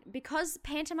 Yeah. And because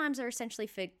pantomimes are essentially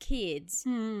for kids,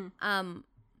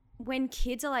 when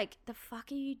kids are like, the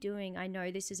fuck are you doing? I know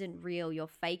this isn't real, you're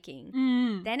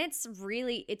faking. Then it's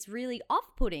really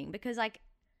off-putting because like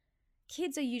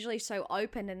kids are usually so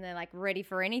open and they're like ready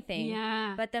for anything.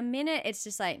 Yeah. But the minute it's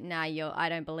just like, nah, I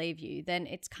don't believe you, then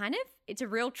it's a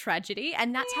real tragedy.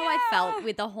 And that's how I felt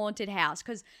with the haunted house.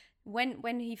 Because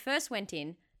when he first went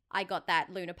in, I got that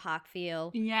Luna Park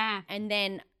feel. Yeah. And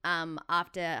then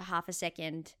after half a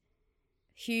second,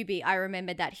 I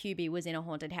remembered that Hubie was in a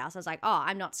haunted house. I was like, oh,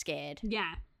 I'm not scared.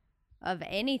 Yeah. Of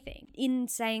anything. In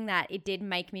saying that, it did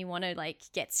make me want to like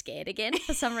get scared again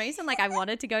for some reason. Like I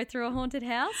wanted to go through a haunted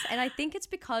house, and I think it's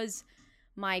because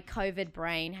my COVID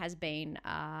brain has been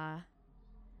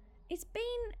it's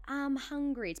been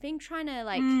hungry. It's been trying to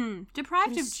like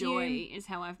deprived of joy is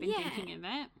how I've been thinking of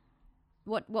it.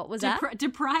 What was that?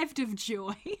 Deprived of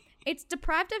joy. It's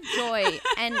deprived of joy,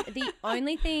 and the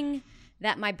only thing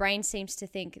that my brain seems to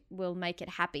think will make it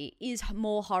happy is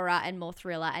more horror and more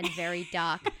thriller and very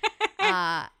dark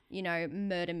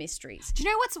murder mysteries. Do you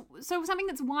know something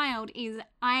that's wild is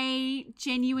I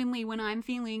genuinely, when I'm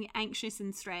feeling anxious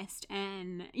and stressed,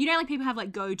 and like people have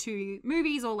like go-to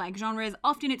movies or like genres,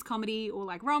 often it's comedy or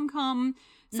like rom-com,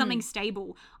 something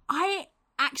stable. I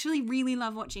actually really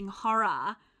love watching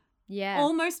horror. Yeah.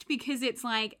 Almost because it's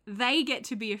like they get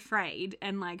to be afraid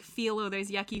and like feel all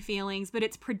those yucky feelings, but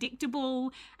it's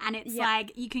predictable and it's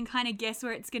like you can kind of guess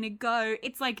where it's going to go.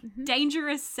 It's like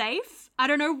dangerous safe. I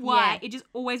don't know why. It just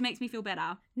always makes me feel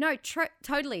better. No,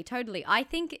 totally. I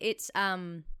think it's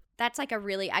that's like a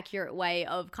really accurate way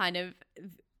of kind of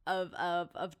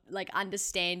like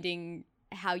understanding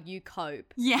how you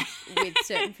cope with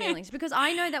certain feelings, because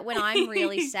I know that when I'm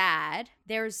really sad,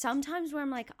 there is sometimes where I'm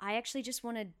like, I actually just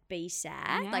want to be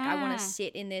sad. Like I want to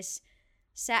sit in this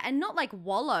sad and not like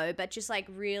wallow, but just like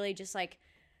really just like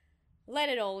let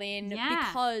it all in,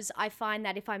 because I find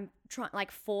that if I'm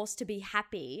forced to be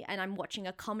happy and I'm watching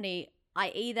a comedy,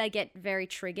 I either get very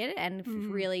triggered and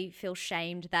really feel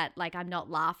shamed that like I'm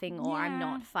not laughing or I'm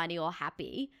not funny or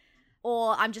happy,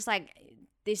 or I'm just like,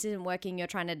 this isn't working, you're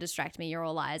trying to distract me, you're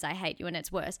all liars, I hate you, and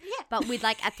it's worse. Yeah. But with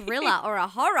like a thriller or a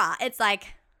horror, it's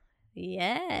like,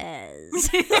 yes.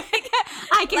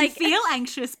 I can feel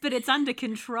anxious, but it's under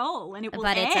control and it will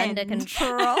end. It's under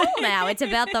control now. It's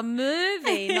about the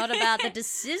movie, not about the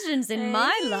decisions in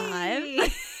my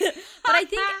life. But I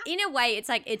think in a way it's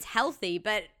like, it's healthy,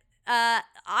 but I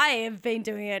have been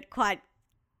doing it quite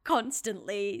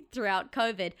constantly throughout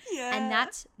COVID, and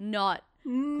that's not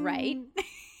great.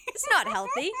 It's not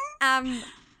healthy.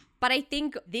 But I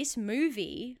think this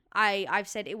movie, I've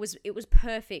said it was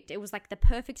perfect. It was like the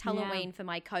perfect Halloween for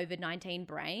my COVID-19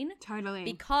 brain. Totally.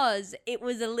 Because it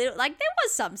was a little, like there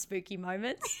was some spooky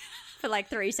moments for like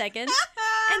 3 seconds.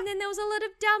 And then there was a lot of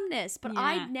dumbness. But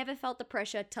I never felt the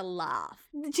pressure to laugh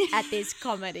at this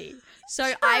comedy.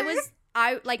 So I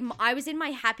was in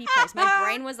my happy place. My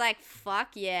brain was like,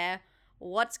 fuck yeah.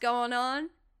 What's going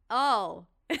on? Oh.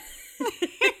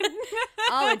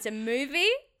 Oh, it's a movie?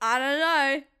 I don't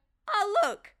know. Oh,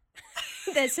 look.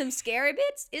 There's some scary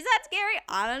bits. Is that scary?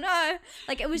 I don't know.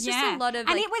 Like, it was just a lot of...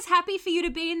 And it was happy for you to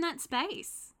be in that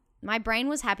space. My brain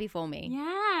was happy for me.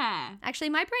 Yeah. Actually,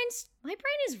 my brain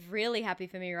is really happy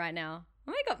for me right now.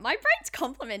 Oh my God, my brain's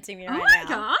complimenting me right now.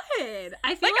 Oh my God.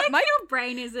 I feel like your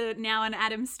brain is now an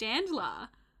Adam Sandler.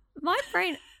 My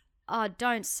brain... Oh,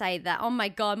 don't say that. Oh my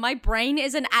God, my brain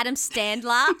is an Adam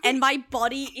Sandler and my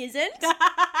body isn't.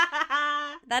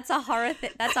 That's a horror.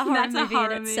 That's a horror movie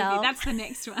in itself. That's the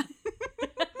next one.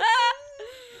 But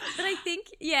I think,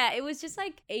 it was just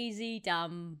like easy,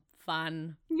 dumb,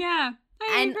 fun. Yeah,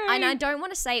 I agree. And I don't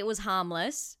want to say it was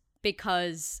harmless,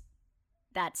 because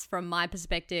that's from my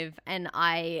perspective, and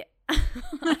I'm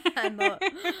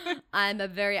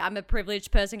a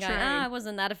privileged person going, I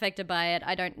wasn't that affected by it.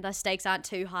 The stakes aren't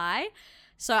too high.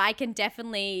 So I can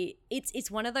definitely, it's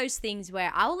one of those things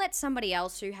where I'll let somebody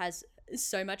else who has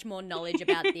so much more knowledge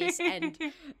about this and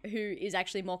who is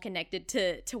actually more connected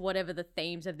to whatever the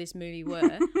themes of this movie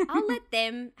were, I'll let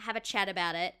them have a chat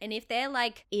about it. And if they're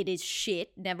like, it is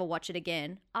shit, never watch it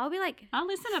again, I'll be like, I'll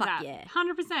listen to that. Yeah.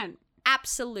 100%.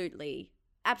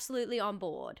 Absolutely on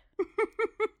board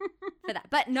for that.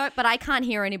 But I can't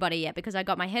hear anybody yet because I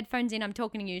got my headphones in. I'm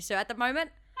talking to you. So at the moment,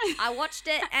 I watched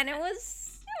it and it was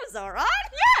all right.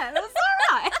 Yeah, it was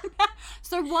all right.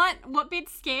 So what bit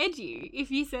scared you?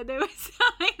 If you said there was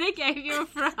something that gave you a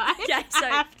fright, okay, so I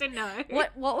have to know.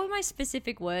 What were my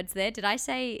specific words there? Did I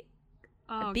say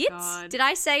bits? God. Did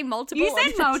I say multiple? You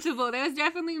said multiple. There was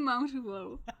definitely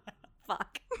multiple.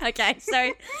 Fuck. Okay,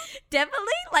 so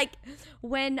definitely like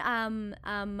when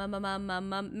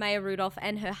Maya Rudolph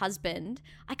and her husband,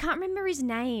 I can't remember his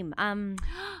name,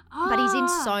 but he's in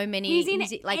so many. He's in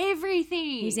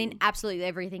everything. He's in absolutely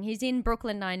everything. He's in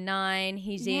Brooklyn Nine-Nine.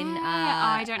 He's in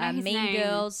I don't know his Mean name.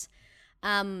 Girls.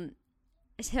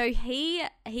 So he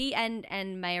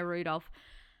and Maya Rudolph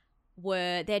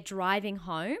they're driving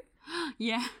home.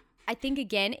 Yeah. I think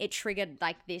again it triggered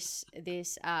like this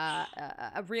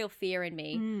a real fear in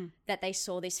me that they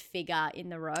saw this figure in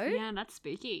the road. Yeah, that's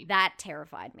spooky. That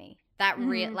terrified me. That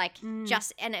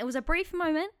just, and it was a brief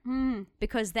moment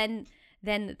because then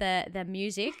the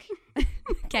music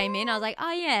came in. I was like,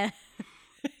 oh yeah,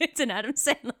 it's an Adam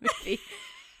Sandler movie.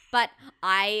 But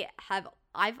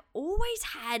I've always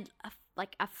had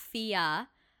a fear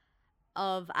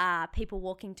of people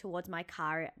walking towards my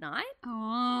car at night.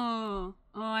 Oh,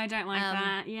 I don't like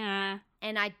that. Yeah.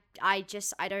 And I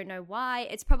don't know why.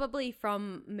 It's probably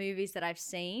from movies that I've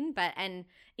seen, and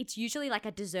it's usually like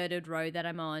a deserted road that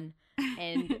I'm on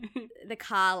and the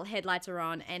car headlights are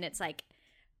on and it's like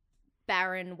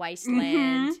barren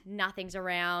wasteland, nothing's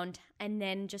around, and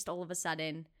then just all of a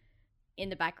sudden in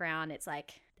the background, it's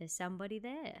like, there's somebody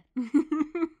there.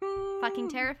 Fucking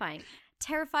terrifying.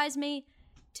 Terrifies me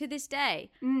to this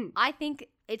day. I think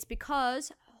it's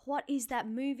because, what is that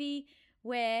movie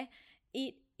where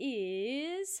it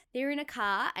is, they're in a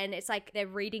car and it's like they're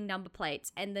reading number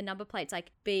plates and the number plates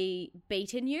like be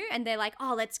beaten you and they're like,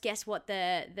 oh, let's guess what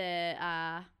the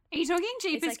Are you talking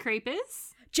Jeepers like,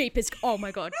 Creepers? Jeepers, oh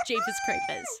my God, Jeepers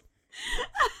Creepers.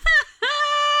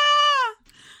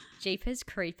 Jeepers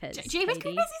Creepers. Jeepers Katie.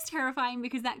 Creepers is terrifying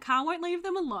because that car won't leave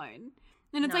them alone.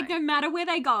 And it's No. like no matter where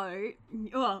they go.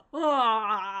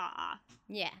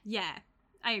 Yeah. Yeah,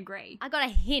 I agree. I got a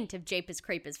hint of Jeepers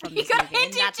Creepers from You this got movie. and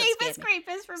into that's what Jeepers scared me.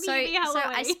 Creepers from Hubie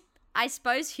Halloween. I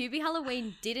suppose Hubie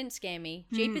Halloween didn't scare me.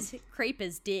 Jeepers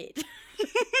Creepers did.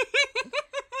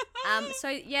 So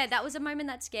yeah, that was a moment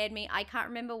that scared me. I can't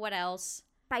remember what else.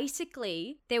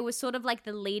 Basically, there was sort of like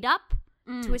the lead up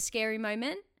to a scary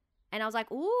moment. And I was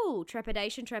like, ooh,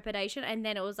 trepidation. And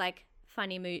then it was like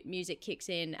funny music kicks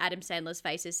in. Adam Sandler's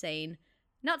face is seen.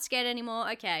 Not scared anymore.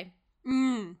 Okay.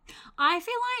 I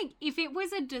feel like if it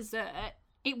was a dessert,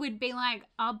 it would be like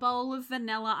a bowl of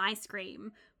vanilla ice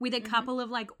cream with a couple of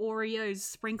like Oreos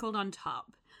sprinkled on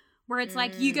top. Where it's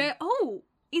like you go, oh,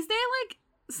 is there like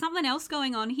something else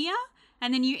going on here?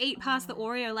 And then you eat past the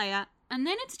Oreo layer. And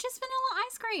then it's just vanilla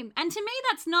ice cream. And to me,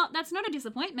 that's not a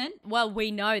disappointment. Well,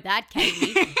 we know that,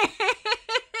 Katie.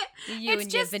 You It's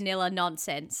and just- your vanilla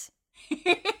nonsense.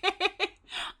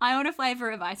 I want a flavor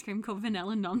of ice cream called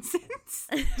vanilla nonsense.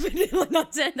 Vanilla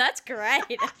nonsense. That's great,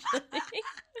 actually. I feel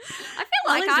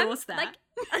I'll like I'm endorse that.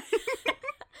 like.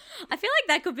 I feel like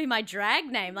that could be my drag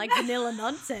name, like vanilla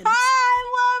nonsense.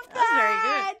 I love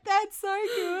that. That's so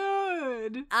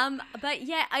good. But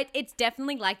yeah, it's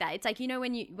definitely like that. It's like, you know,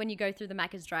 when you go through the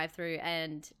Macca's drive-through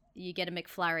and you get a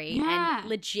McFlurry, Yeah. and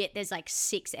legit there's like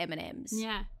 6 M&Ms.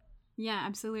 Yeah,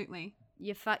 absolutely.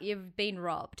 You've been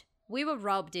robbed. We were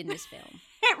robbed in this film.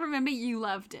 Remember, you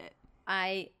loved it.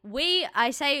 Ween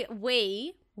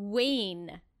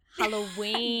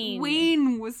Halloween.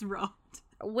 Ween was robbed.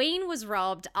 Ween was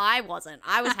robbed. I wasn't.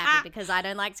 I was happy because I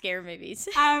don't like scary movies.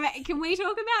 Can we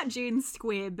talk about June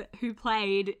Squibb, who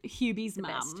played Hubie's The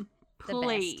best. mum? The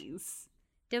Please.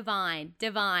 Divine.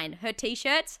 Her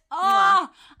t-shirts. Oh,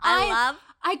 I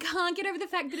I can't get over the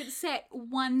fact that it's set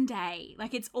one day.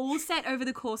 Like, it's all set over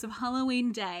the course of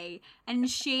Halloween Day. And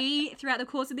she, throughout the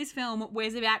course of this film,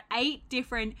 wears about 8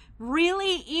 different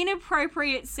really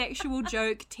inappropriate sexual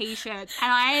joke t-shirts.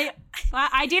 And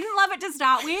I didn't love it to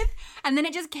start with. And then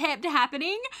it just kept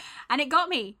happening. And it got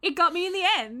me. It got me in the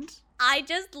end. I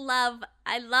love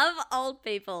old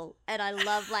people, and I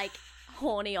love like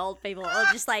horny old people, or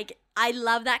just like, I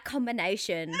love that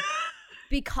combination.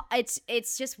 Because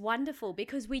it's just wonderful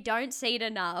because we don't see it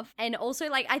enough. And also,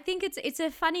 like, I think it's a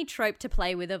funny trope to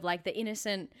play with, of like the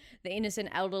innocent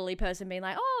elderly person being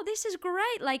like, oh, this is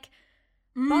great. Like,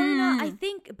 boner, I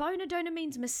think boner donor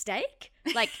means mistake.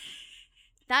 Like,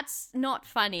 that's not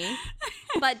funny.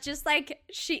 But just like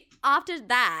after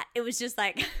that, it was just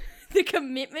like the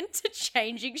commitment to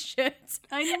changing shirts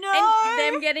I know. and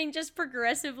them getting just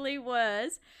progressively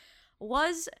worse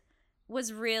was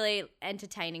really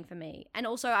entertaining for me. And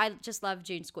also, I just love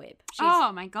June Squibb. She's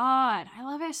Oh my God. I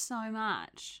love her so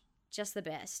much. just the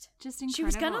best. Just incredible. She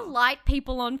was going to light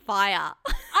people on fire.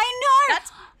 I know.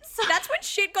 That's when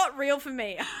shit got real for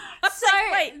me. I was So,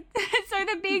 like, wait, so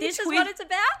the big this twist, is what it's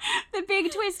about? the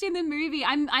big twist in the movie.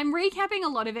 I'm recapping a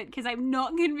lot of it because I'm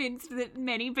not convinced that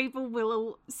many people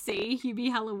will see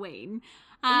Hubie Halloween.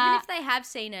 Even if they have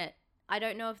seen it, I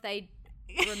don't know if they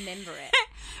remember it.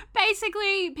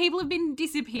 Basically, people have been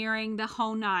disappearing the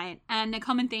whole night, and the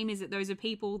common theme is that those are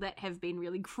people that have been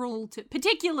really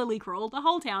particularly cruel. The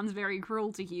whole town's very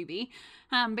cruel to Hubie,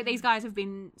 but these guys have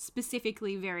been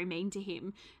specifically very mean to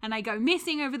him, and they go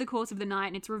missing over the course of the night,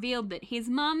 and it's revealed that his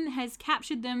mum has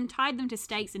captured them, tied them to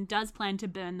stakes, and does plan to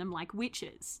burn them like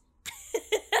witches. When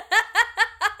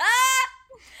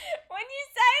you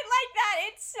say it like that,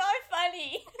 it's so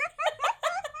funny.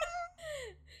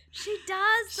 She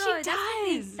does, though. She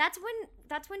does. That's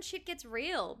when shit gets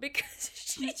real, because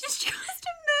She just tries to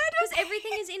murder because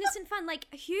everything is innocent fun. Like,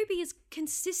 Hubie is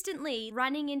consistently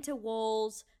running into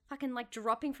walls, fucking like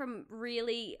dropping from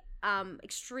really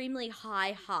extremely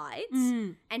high heights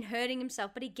and hurting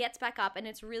himself, but he gets back up and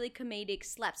it's really comedic,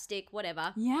 slapstick,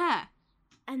 whatever. Yeah.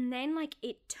 And then like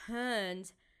it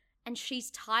turns and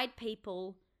she's tied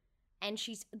people, and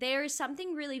there is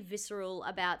something really visceral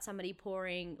about somebody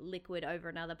pouring liquid over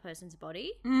another person's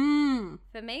body.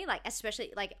 For me, like,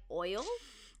 especially like oil.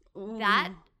 Ooh. I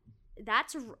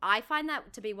find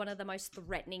that to be one of the most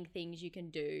threatening things you can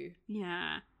do.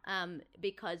 Yeah.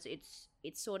 because it's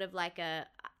sort of like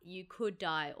you could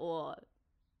die or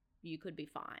you could be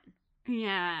fine.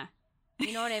 Yeah.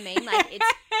 You know what I mean? Like, it's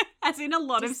as in a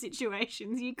lot of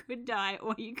situations, you could die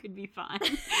or you could be fine.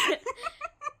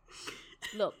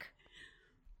 Look,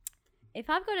 if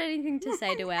I've got anything to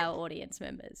say to our audience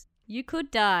members, you could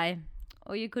die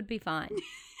or you could be fine.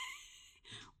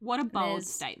 What a bold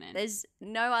statement. There's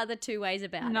no other two ways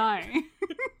about it. No.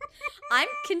 I'm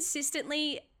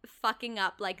consistently fucking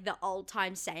up like the old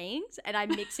time sayings and I'm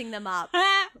mixing them up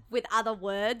with other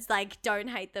words like don't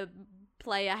hate the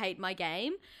player, hate my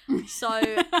game. So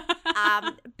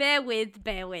bear with.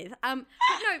 No,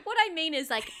 what I mean is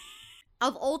like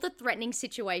of all the threatening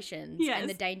situations and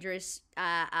the dangerous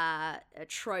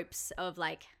tropes of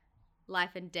like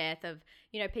life and death of,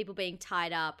 you know, people being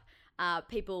tied up,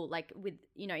 people like with,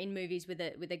 you know, in movies with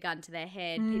a gun to their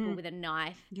head, people with a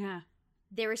knife. Yeah.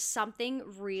 There is something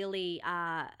really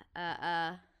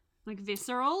like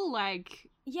visceral, like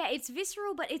yeah, it's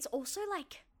visceral, but it's also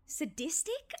like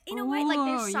sadistic in a way. Like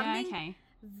there's something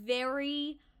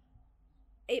very.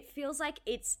 It feels like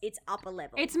it's upper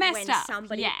level. It's messed when up.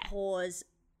 Somebody pours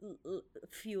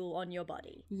fuel on your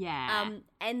body. Yeah.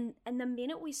 And the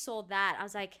minute we saw that, I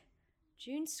was like,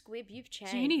 June Squibb, you've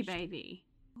changed. Junie, baby.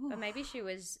 But maybe she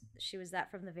was that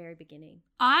from the very beginning.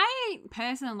 I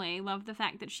personally love the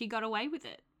fact that she got away with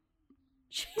it.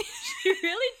 She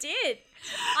really did.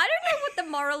 I don't know what the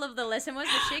moral of the lesson was,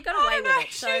 but she got away with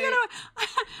it. So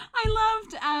I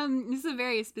loved, this is a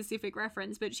very specific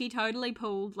reference, but she totally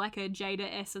pulled like a Jada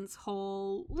Essence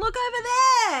Hall, look over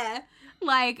there!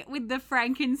 Like with the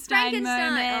Frankenstein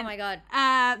moment. Oh my God.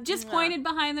 Just pointed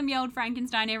behind them, yelled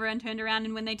Frankenstein, everyone turned around,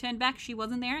 and when they turned back, she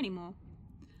wasn't there anymore.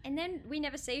 And then we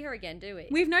never see her again, do we?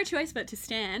 We have no choice but to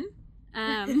stan. We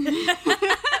have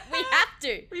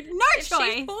to. With no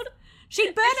choice.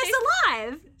 She'd burn us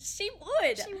alive. She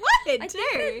would. She would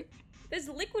too. There's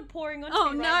liquid pouring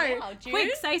onto me right now, June.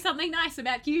 Quick, say something nice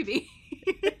about QB.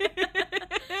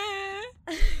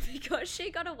 Because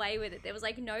she got away with it. There was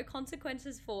like no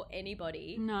consequences for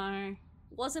anybody. No.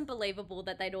 Wasn't believable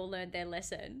that they'd all learned their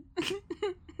lesson.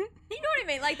 You know what I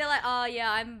mean? Like, they're like, oh, yeah,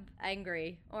 I'm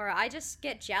angry. Or I just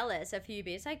get jealous of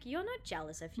Hubie. It's like, you're not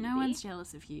jealous of Hubie. No one's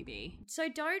jealous of Hubie. So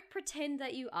don't pretend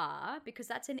that you are, because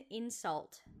that's an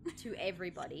insult to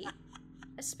everybody.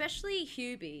 Especially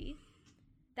Hubie.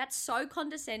 That's so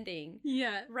condescending.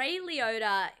 Yeah. Ray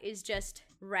Liotta is just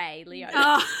Ray Liotta.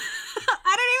 Oh,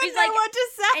 I don't even know what to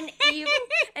say.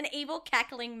 An evil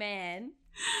cackling man.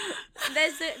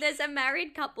 There's a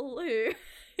married couple who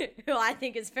I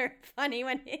think is very funny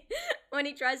when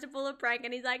he tries to pull a prank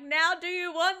and he's like, now do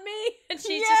you want me? And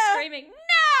she's just screaming,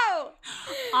 no!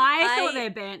 I thought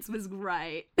their bants was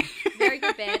great. Very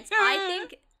good bants. I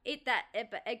think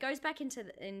it goes back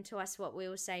into us what we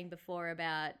were saying before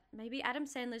about maybe Adam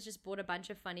Sandler's just brought a bunch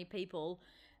of funny people.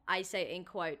 I say in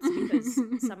quotes because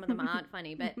some of them aren't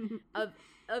funny, but of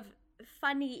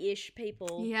funny-ish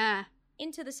people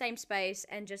into the same space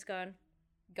and just go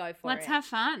for it. Let's have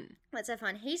fun.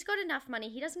 He's got enough money.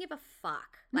 He doesn't give a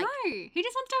fuck. Like, no, he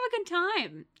just wants to have a good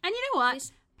time. And you know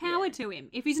what? Power to him.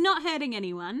 If he's not hurting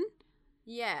anyone,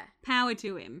 power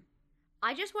to him.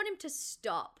 I just want him to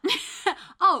stop.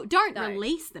 Oh, don't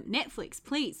release them. Netflix,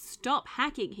 please stop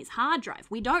hacking his hard drive.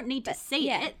 We don't need to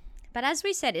see it. But as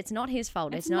we said, it's not his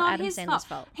fault. It's not Adam Sandler's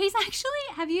fault. He's actually,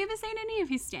 have you ever seen any of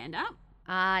his stand-up?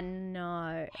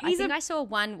 No. I think I saw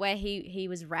one where he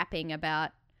was rapping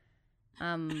about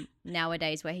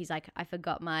nowadays where he's like, I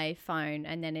forgot my phone,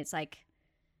 and then it's like,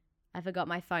 I forgot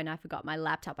my phone, I forgot my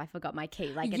laptop, I forgot my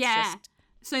key. Like, it's just...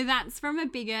 So that's from a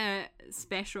bigger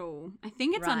special. I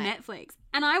think it's on Netflix.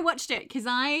 And I watched it because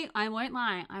I won't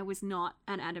lie, I was not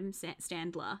an Adam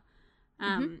Sandler.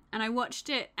 And I watched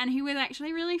it and he was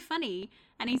actually really funny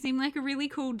and he seemed like a really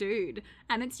cool dude.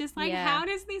 And it's just like, how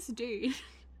does this dude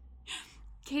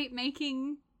keep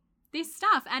making this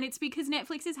stuff? And it's because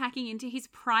Netflix is hacking into his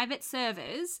private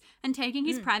servers and taking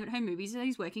his private home movies that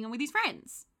he's working on with his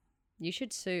friends. You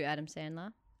should sue Adam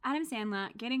Sandler. Adam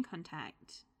Sandler, get in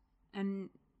contact. And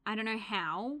I don't know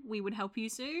how we would help you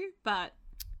sue, but...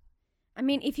 I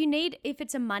mean, if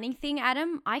it's a money thing,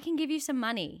 Adam, I can give you some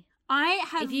money.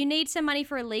 If you need some money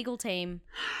for a legal team,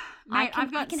 Mate,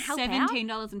 I've got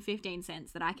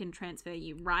 $17.15 that I can transfer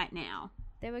you right now.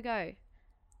 There we go.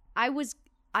 I was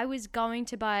going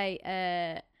to buy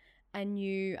a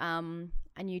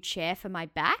new chair for my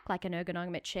back, like an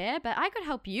ergonomic chair, but I could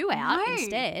help you out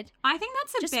instead. I think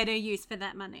that's a better use for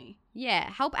that money.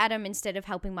 Yeah, help Adam instead of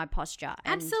helping my posture.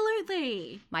 And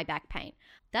absolutely. My back pain.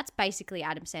 That's basically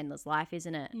Adam Sandler's life,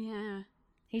 isn't it? Yeah.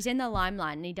 He's in the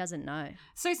limelight and he doesn't know.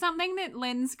 So something that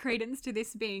lends credence to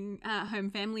this being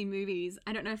home family movies,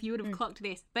 I don't know if you would have clocked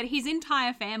this, but his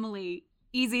entire family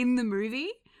is in the movie.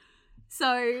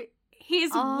 So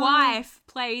his wife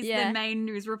plays the main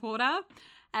news reporter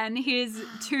and his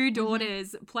two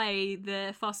daughters play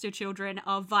the foster children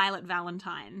of Violet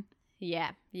Valentine.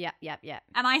 Yeah.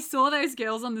 And I saw those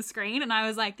girls on the screen and I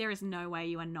was like, there is no way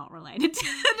you are not related to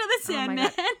the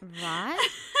Sandman. Right?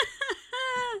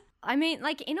 I mean,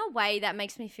 like, in a way that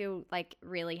makes me feel, like,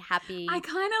 really happy. I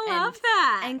kind of love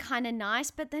that. And kind of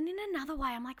nice, but then in another way,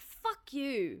 I'm like, fuck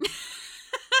you.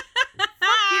 Fuck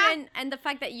you and the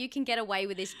fact that you can get away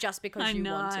with this just because you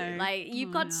want to. Like,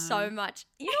 you've got so much,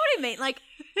 you know what I mean? Like,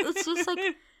 it's just like,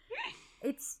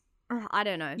 it's, I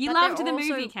don't know. You loved the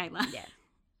movie, Kayla. Yeah.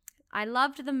 I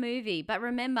loved the movie, but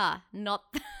remember, not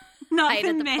the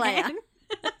player.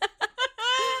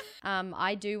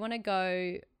 I do want to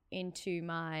go into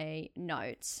my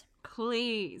notes.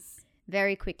 Please.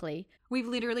 Very quickly. We've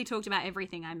literally talked about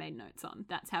everything I made notes on.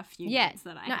 That's how few notes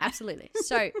that I have. Absolutely.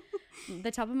 So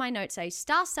the top of my notes say,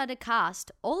 star-studded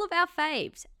cast, all of our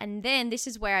faves. And then this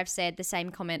is where I've said the same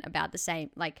comment about the same,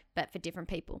 like, but for different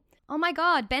people. Oh my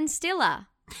God, Ben Stiller.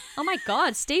 Oh my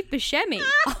God, Steve Buscemi.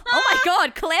 Oh my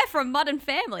God, Claire from Modern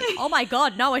Family. Oh my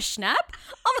God, Noah Schnapp.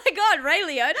 Oh my God, Ray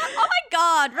Liotta. Oh my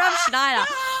God, Rob Schneider.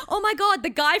 Oh my God, the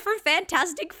guy from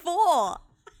Fantastic Four.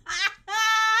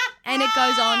 And it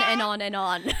goes on and on and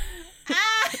on.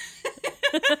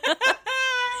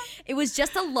 It was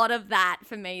just a lot of that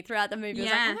for me throughout the movie. I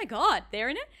was like, oh my God, they're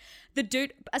in it. The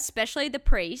dude, especially the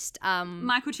priest,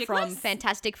 Michael Chiklis from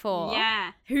Fantastic Four,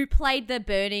 who played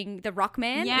the rock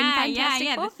man in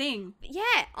Fantastic Four. The Thing.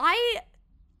 Yeah, I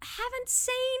haven't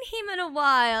seen him in a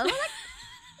while. I'm like,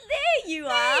 there you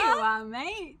are. There you are,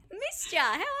 mate. Missed ya.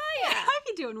 How are you? I hope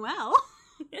you're doing well.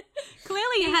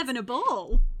 Clearly you're having a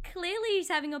ball. Clearly he's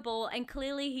having a ball and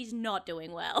clearly he's not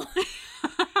doing well.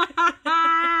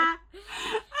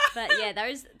 But yeah,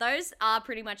 those are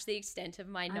pretty much the extent of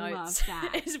my notes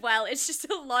as well. It's just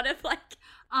a lot of like,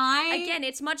 again,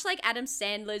 it's much like Adam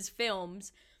Sandler's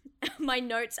films. My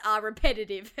notes are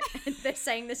repetitive and they're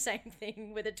saying the same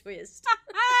thing with a twist.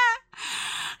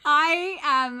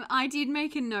 I did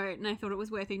make a note and I thought it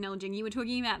was worth acknowledging. You were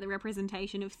talking about the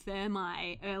representation of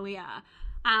Thermae earlier.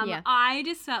 I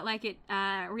just felt like it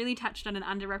really touched on an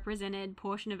underrepresented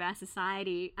portion of our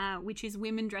society, which is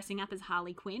women dressing up as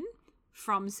Harley Quinn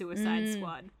from Suicide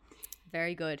Squad.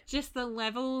 Very good. Just the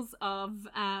levels of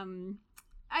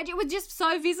it was just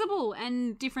so visible,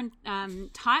 and different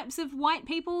types of white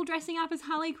people dressing up as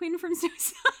Harley Quinn from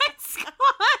Suicide Squad.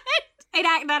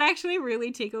 That actually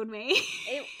really tickled me.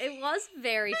 It was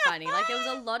very funny. Like, there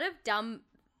was a lot of dumb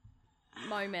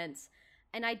moments.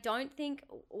 And I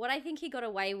think he got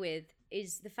away with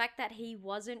is the fact that he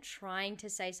wasn't trying to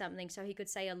say something so he could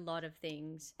say a lot of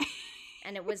things.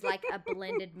 And it was like a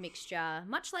blended mixture,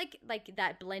 much like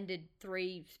that blended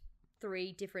three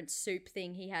different soup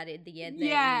thing he had at the end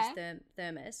there in his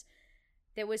thermos.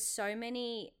 There was so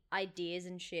many ideas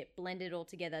and shit blended all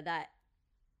together that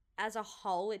as a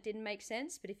whole it didn't make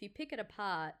sense. But if you pick it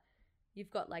apart,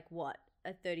 you've got like what?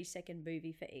 A 30-second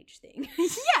movie for each thing.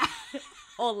 Yeah.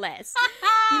 Or less.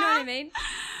 You know what I mean?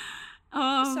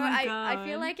 Oh, so my God. I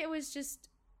feel like it was just,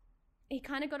 he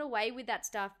kind of got away with that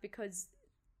stuff because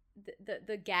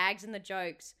the gags and the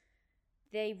jokes,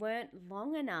 they weren't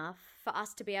long enough for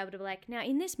us to be able to be like, now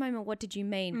in this moment, what did you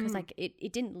mean? Because like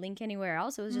it didn't link anywhere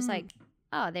else. It was just like,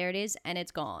 oh, there it is and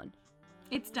it's gone.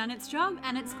 It's done its job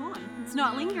and it's gone. It's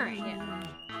not lingering. Yeah.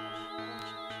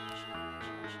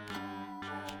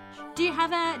 Do you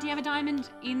have a diamond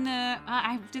in the?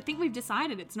 I think we've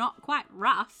decided it's not quite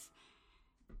rough.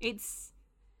 It's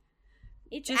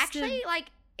just actually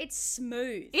like it's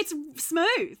smooth. It's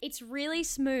smooth. It's really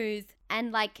smooth,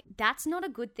 and like that's not a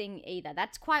good thing either.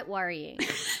 That's quite worrying.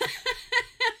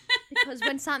 Because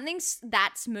when something's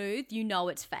that smooth, you know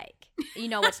it's fake. You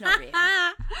know it's not real.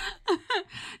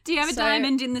 Do you have a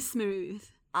diamond in the smooth?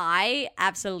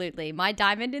 Absolutely. My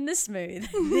diamond in the smooth.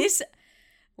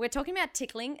 We're talking about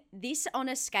tickling. This on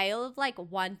a scale of like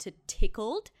 1 to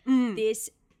tickled, this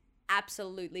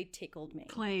absolutely tickled me.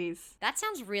 Please. That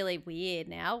sounds really weird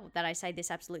now that I say this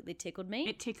absolutely tickled me.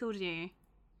 It tickled you.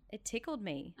 It tickled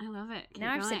me. I love it. Keep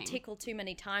now going. I've said tickle too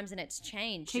many times and it's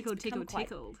changed. Tickled.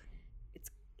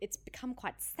 It's become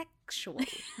quite sexual.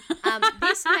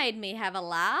 This made me have a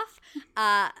laugh.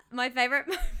 My favourite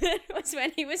moment was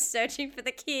when he was searching for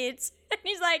the kids. And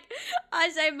he's like, I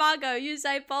say Marco, you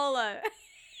say Polo.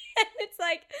 And it's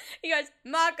like, he goes,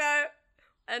 Marco.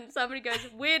 And somebody goes,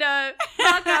 weirdo,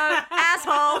 Marco,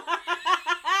 asshole.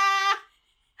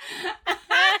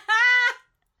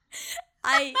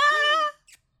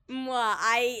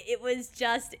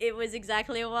 it was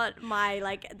exactly what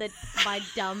my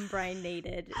dumb brain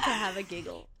needed to have a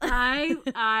giggle.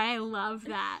 I love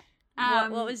that.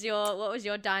 What was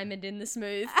your diamond in the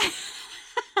smooth?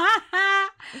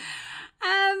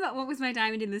 What was my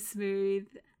diamond in the smooth?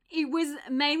 It was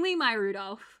mainly Maya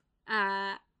Rudolph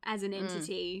as an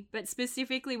entity, but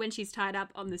specifically when she's tied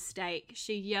up on the stake,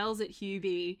 she yells at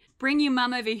Hubie, "Bring your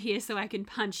mum over here so I can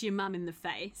punch your mum in the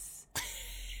face."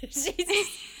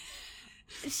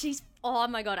 She's oh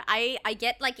my god, I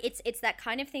get like it's that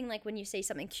kind of thing like when you see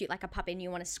something cute like a puppy and you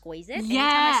want to squeeze it. Yeah.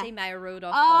 Anytime I see Maya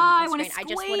Rudolph I on want to screen,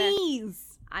 squeeze.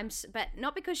 I just want to. But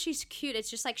not because she's cute. It's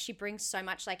just like she brings so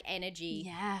much like energy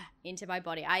into my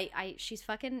body. She's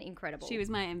fucking incredible. She was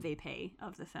my MVP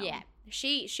of the film. Yeah,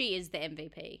 she is the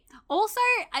MVP. Also,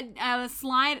 a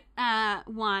slight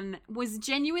one was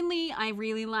genuinely, I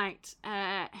really liked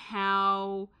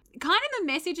how kind of the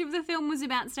message of the film was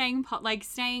about being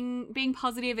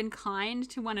positive and kind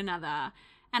to one another.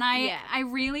 And I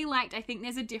really liked, I think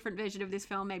there's a different version of this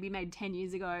film maybe made 10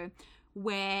 years ago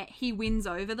where he wins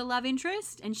over the love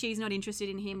interest and she's not interested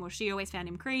in him, or she always found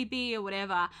him creepy or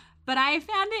whatever. But I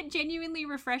found it genuinely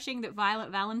refreshing that Violet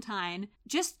Valentine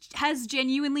just has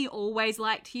genuinely always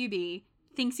liked Hubie,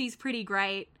 thinks he's pretty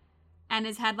great, and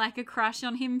has had like a crush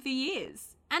on him for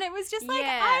years. And it was just like,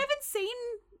 I haven't seen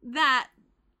that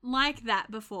like that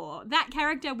before. That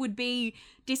character would be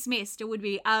dismissed or would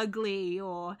be ugly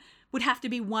or would have to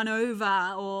be won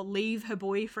over or leave her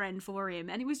boyfriend for him.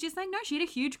 And it was just like, no, she had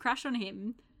a huge crush on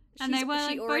him. And she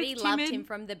already both loved timid. him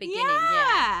from the beginning.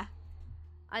 Yeah.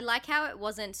 I like how it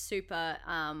wasn't super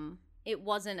it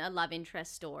wasn't a love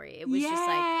interest story. It was just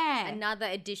like another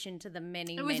addition to the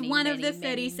many, it was one of the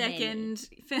 30-second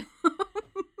films.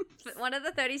 One of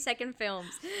the 30-second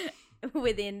films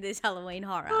within this Halloween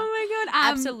horror. Oh my god.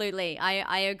 Absolutely.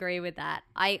 I agree with that.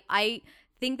 I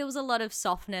think there was a lot of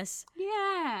softness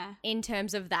in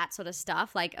terms of that sort of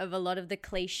stuff, like of a lot of the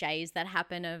cliches that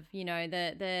happen of, you know,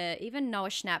 the even Noah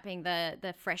Schnapp being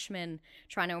the freshman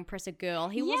trying to impress a girl.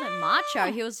 He wasn't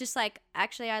macho. He was just like,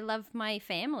 actually, I love my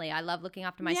family. I love looking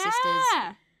after my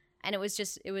sisters. And it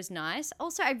was nice.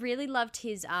 Also, I really loved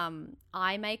his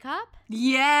eye makeup.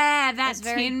 Yeah, that's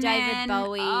very David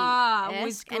Bowie.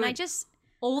 Was good. And I just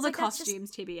all the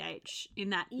costumes, TBH, in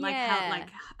that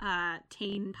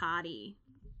teen party.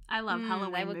 I love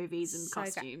Halloween movies and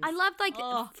costumes. I loved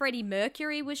Freddie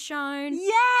Mercury was shown.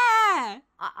 Yeah.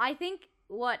 I think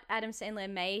what Adam Sandler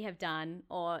may have done,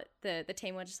 or the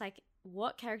team were just like,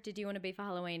 what character do you want to be for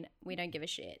Halloween? We don't give a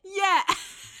shit. Yeah.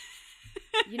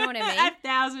 You know what I mean?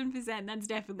 1,000%. That's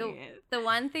definitely it. The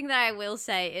one thing that I will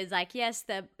say is like, yes,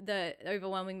 the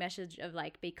overwhelming message of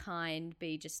like, be kind,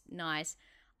 be just nice.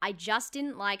 I just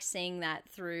didn't like seeing that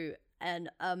through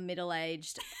a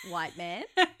middle-aged white man.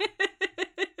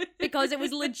 Because it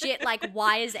was legit like,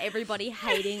 why is everybody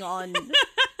hating on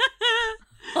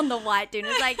the white dude?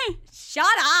 It's like, shut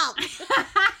up. You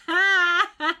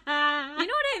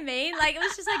know what I mean? Like, it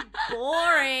was just like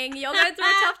boring. You're going through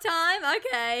a tough time?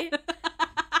 Okay.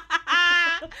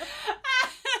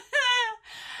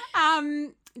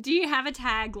 Do you have a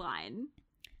tagline?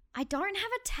 I don't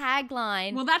have a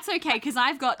tagline. Well, that's okay, because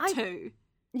I've got two.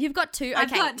 You've got two? Okay.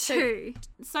 I've got two.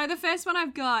 So the first one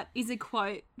I've got is a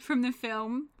quote from the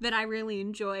film that I really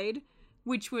enjoyed,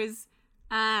 which was,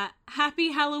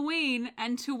 Happy Halloween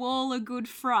and to all a good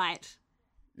fright.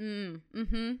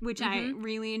 Which I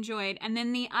really enjoyed. And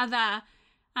then the other,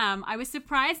 I was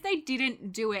surprised they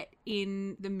didn't do it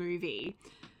in the movie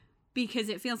because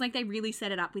it feels like they really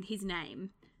set it up with his name.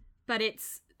 But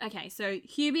it's, okay, so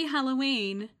Hubie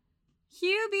Halloween.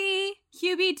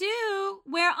 Hubie Doo,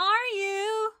 where are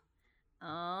you?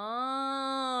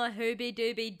 Oh, Hubie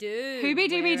Doobie Doo. Hubie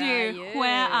Doobie Doo,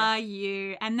 where are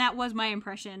you? And that was my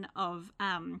impression of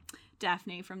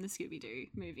Daphne from the Scooby-Doo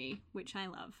movie, which I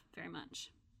love very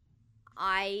much.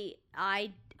 I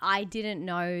didn't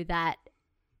know that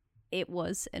it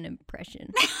was an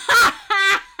impression.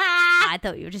 I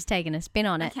thought you were just taking a spin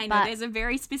on it. Okay, no, there's a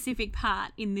very specific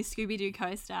part in this Scooby-Doo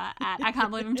coaster I can't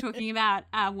believe I'm talking about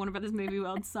Warner Brothers Movie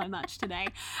World so much today.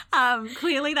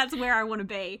 Clearly that's where I want to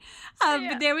be.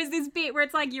 But there was this bit where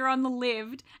it's like you're on the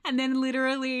lift and then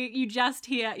literally you just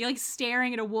hear, you're like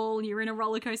staring at a wall and you're in a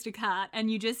roller coaster cart and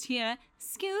you just hear,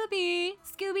 Scooby-Doo,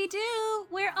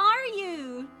 where are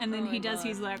you? And then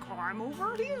he's like, I'm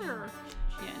over here.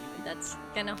 Yeah, anyway. That's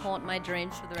gonna haunt my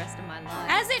dreams for the rest of my life.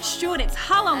 As it should. It's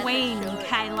Halloween,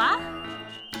 Kayla.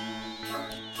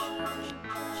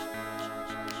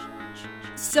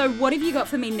 So what have you got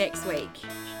for me next week?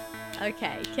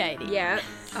 Okay, Katie. Yeah,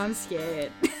 I'm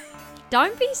scared.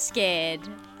 don't be scared.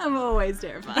 I'm always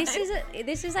terrified.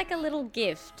 This is like a little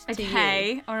gift to you.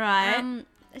 Okay, all right.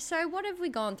 So what have we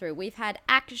gone through? We've had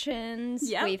actions.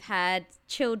 Yep. We've had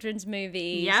children's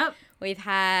movies. Yep. We've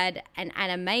had an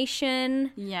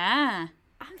animation. Yeah.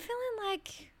 I'm feeling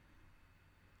like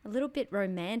a little bit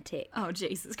romantic. Oh,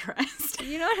 Jesus Christ.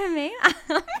 You know what I mean?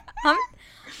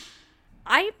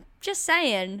 I'm just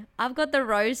saying, I've got the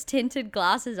rose-tinted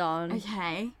glasses on.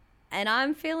 Okay. And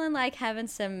I'm feeling like having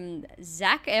some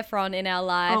Zac Efron in our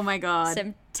life. Oh, my God.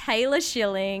 Some Taylor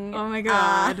Schilling. Oh, my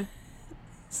God.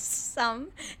 Some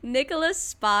Nicholas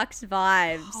Sparks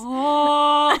vibes.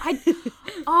 Oh,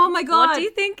 oh my God. What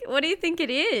do you think it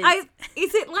is?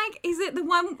 Is it the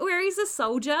one where he's a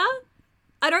soldier?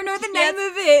 I don't know the name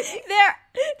of it. They're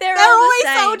They're all the always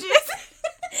same. soldiers.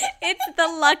 It's the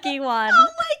lucky one. Oh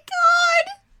my God.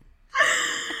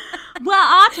 Well,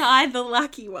 aren't I the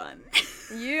lucky one?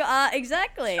 You are,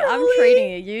 exactly. Truly. I'm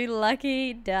treating you. You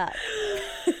lucky duck.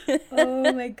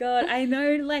 Oh my God. I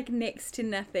know like next to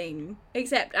nothing.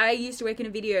 Except I used to work in a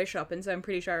video shop, and so I'm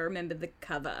pretty sure I remember the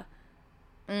cover.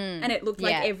 And it looked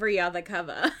like every other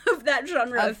cover of that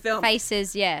genre of film.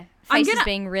 Faces, yeah. Faces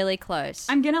being really close.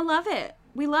 I'm going to love it.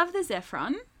 We love the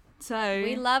Zephron. So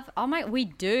We love, we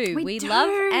do. We do. Love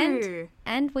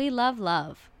and we love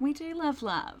love. We do love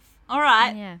love. All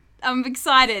right. Yeah. I'm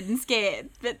excited and scared,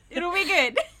 but it'll be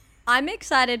good. I'm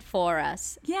excited for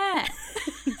us. Yeah.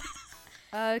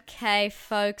 Okay,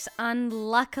 folks,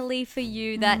 unluckily for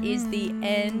you, that is the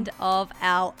end of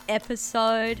our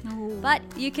episode. But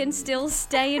you can still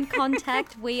stay in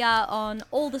contact. We are on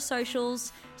all the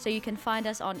socials, so you can find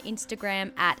us on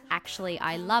Instagram at Actually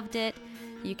I Loved It.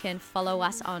 You can follow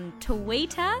us on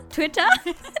Twitter.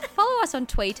 Follow us on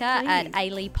Twitter at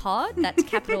AiliPod. That's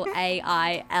capital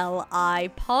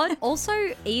AILI pod.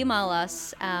 Also, email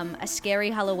us a scary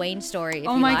Halloween story if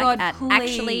you like God, at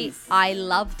please.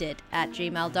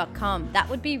 actuallyIloved.it@gmail.com. That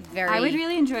would be I would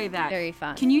really enjoy that. very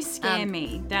fun. Can you scare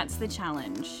me? That's the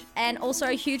challenge. And also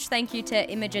a huge thank you to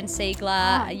Imogen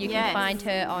Siegler. You yes. can find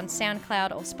her on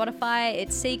SoundCloud or Spotify.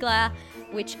 It's Siegler,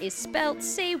 which is spelled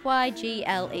Cygler.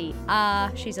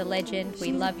 She's a legend.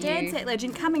 We love you. Dead Set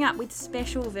Legend, coming up with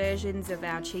special versions of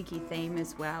our cheeky theme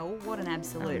as well. What an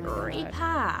absolute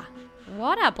ripper.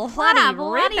 What a bloody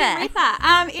ripper.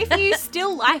 If you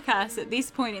still like us at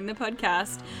this point in the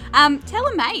podcast, tell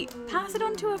a mate. Pass it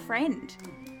on to a friend.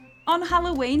 On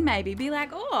Halloween, maybe. Be like,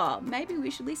 oh, maybe we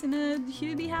should listen to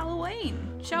Hubie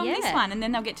Halloween. Show them this one. And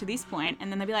then they'll get to this point, and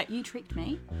then they'll be like, you tricked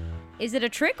me. Is it a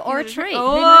trick or a treat?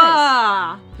 Oh, Who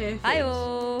knows? Perfect.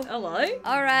 Hi-oh. Hello.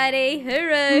 Alrighty.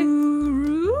 Hooroo.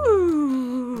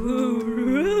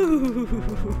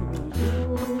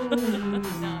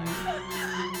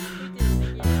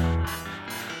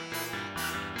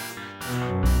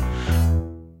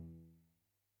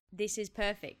 This is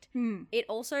perfect. It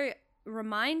also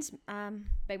reminds,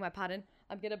 beg my pardon,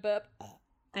 I'm going to burp.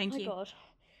 Thank you. Oh my God.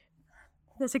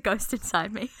 There's a ghost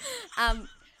inside me.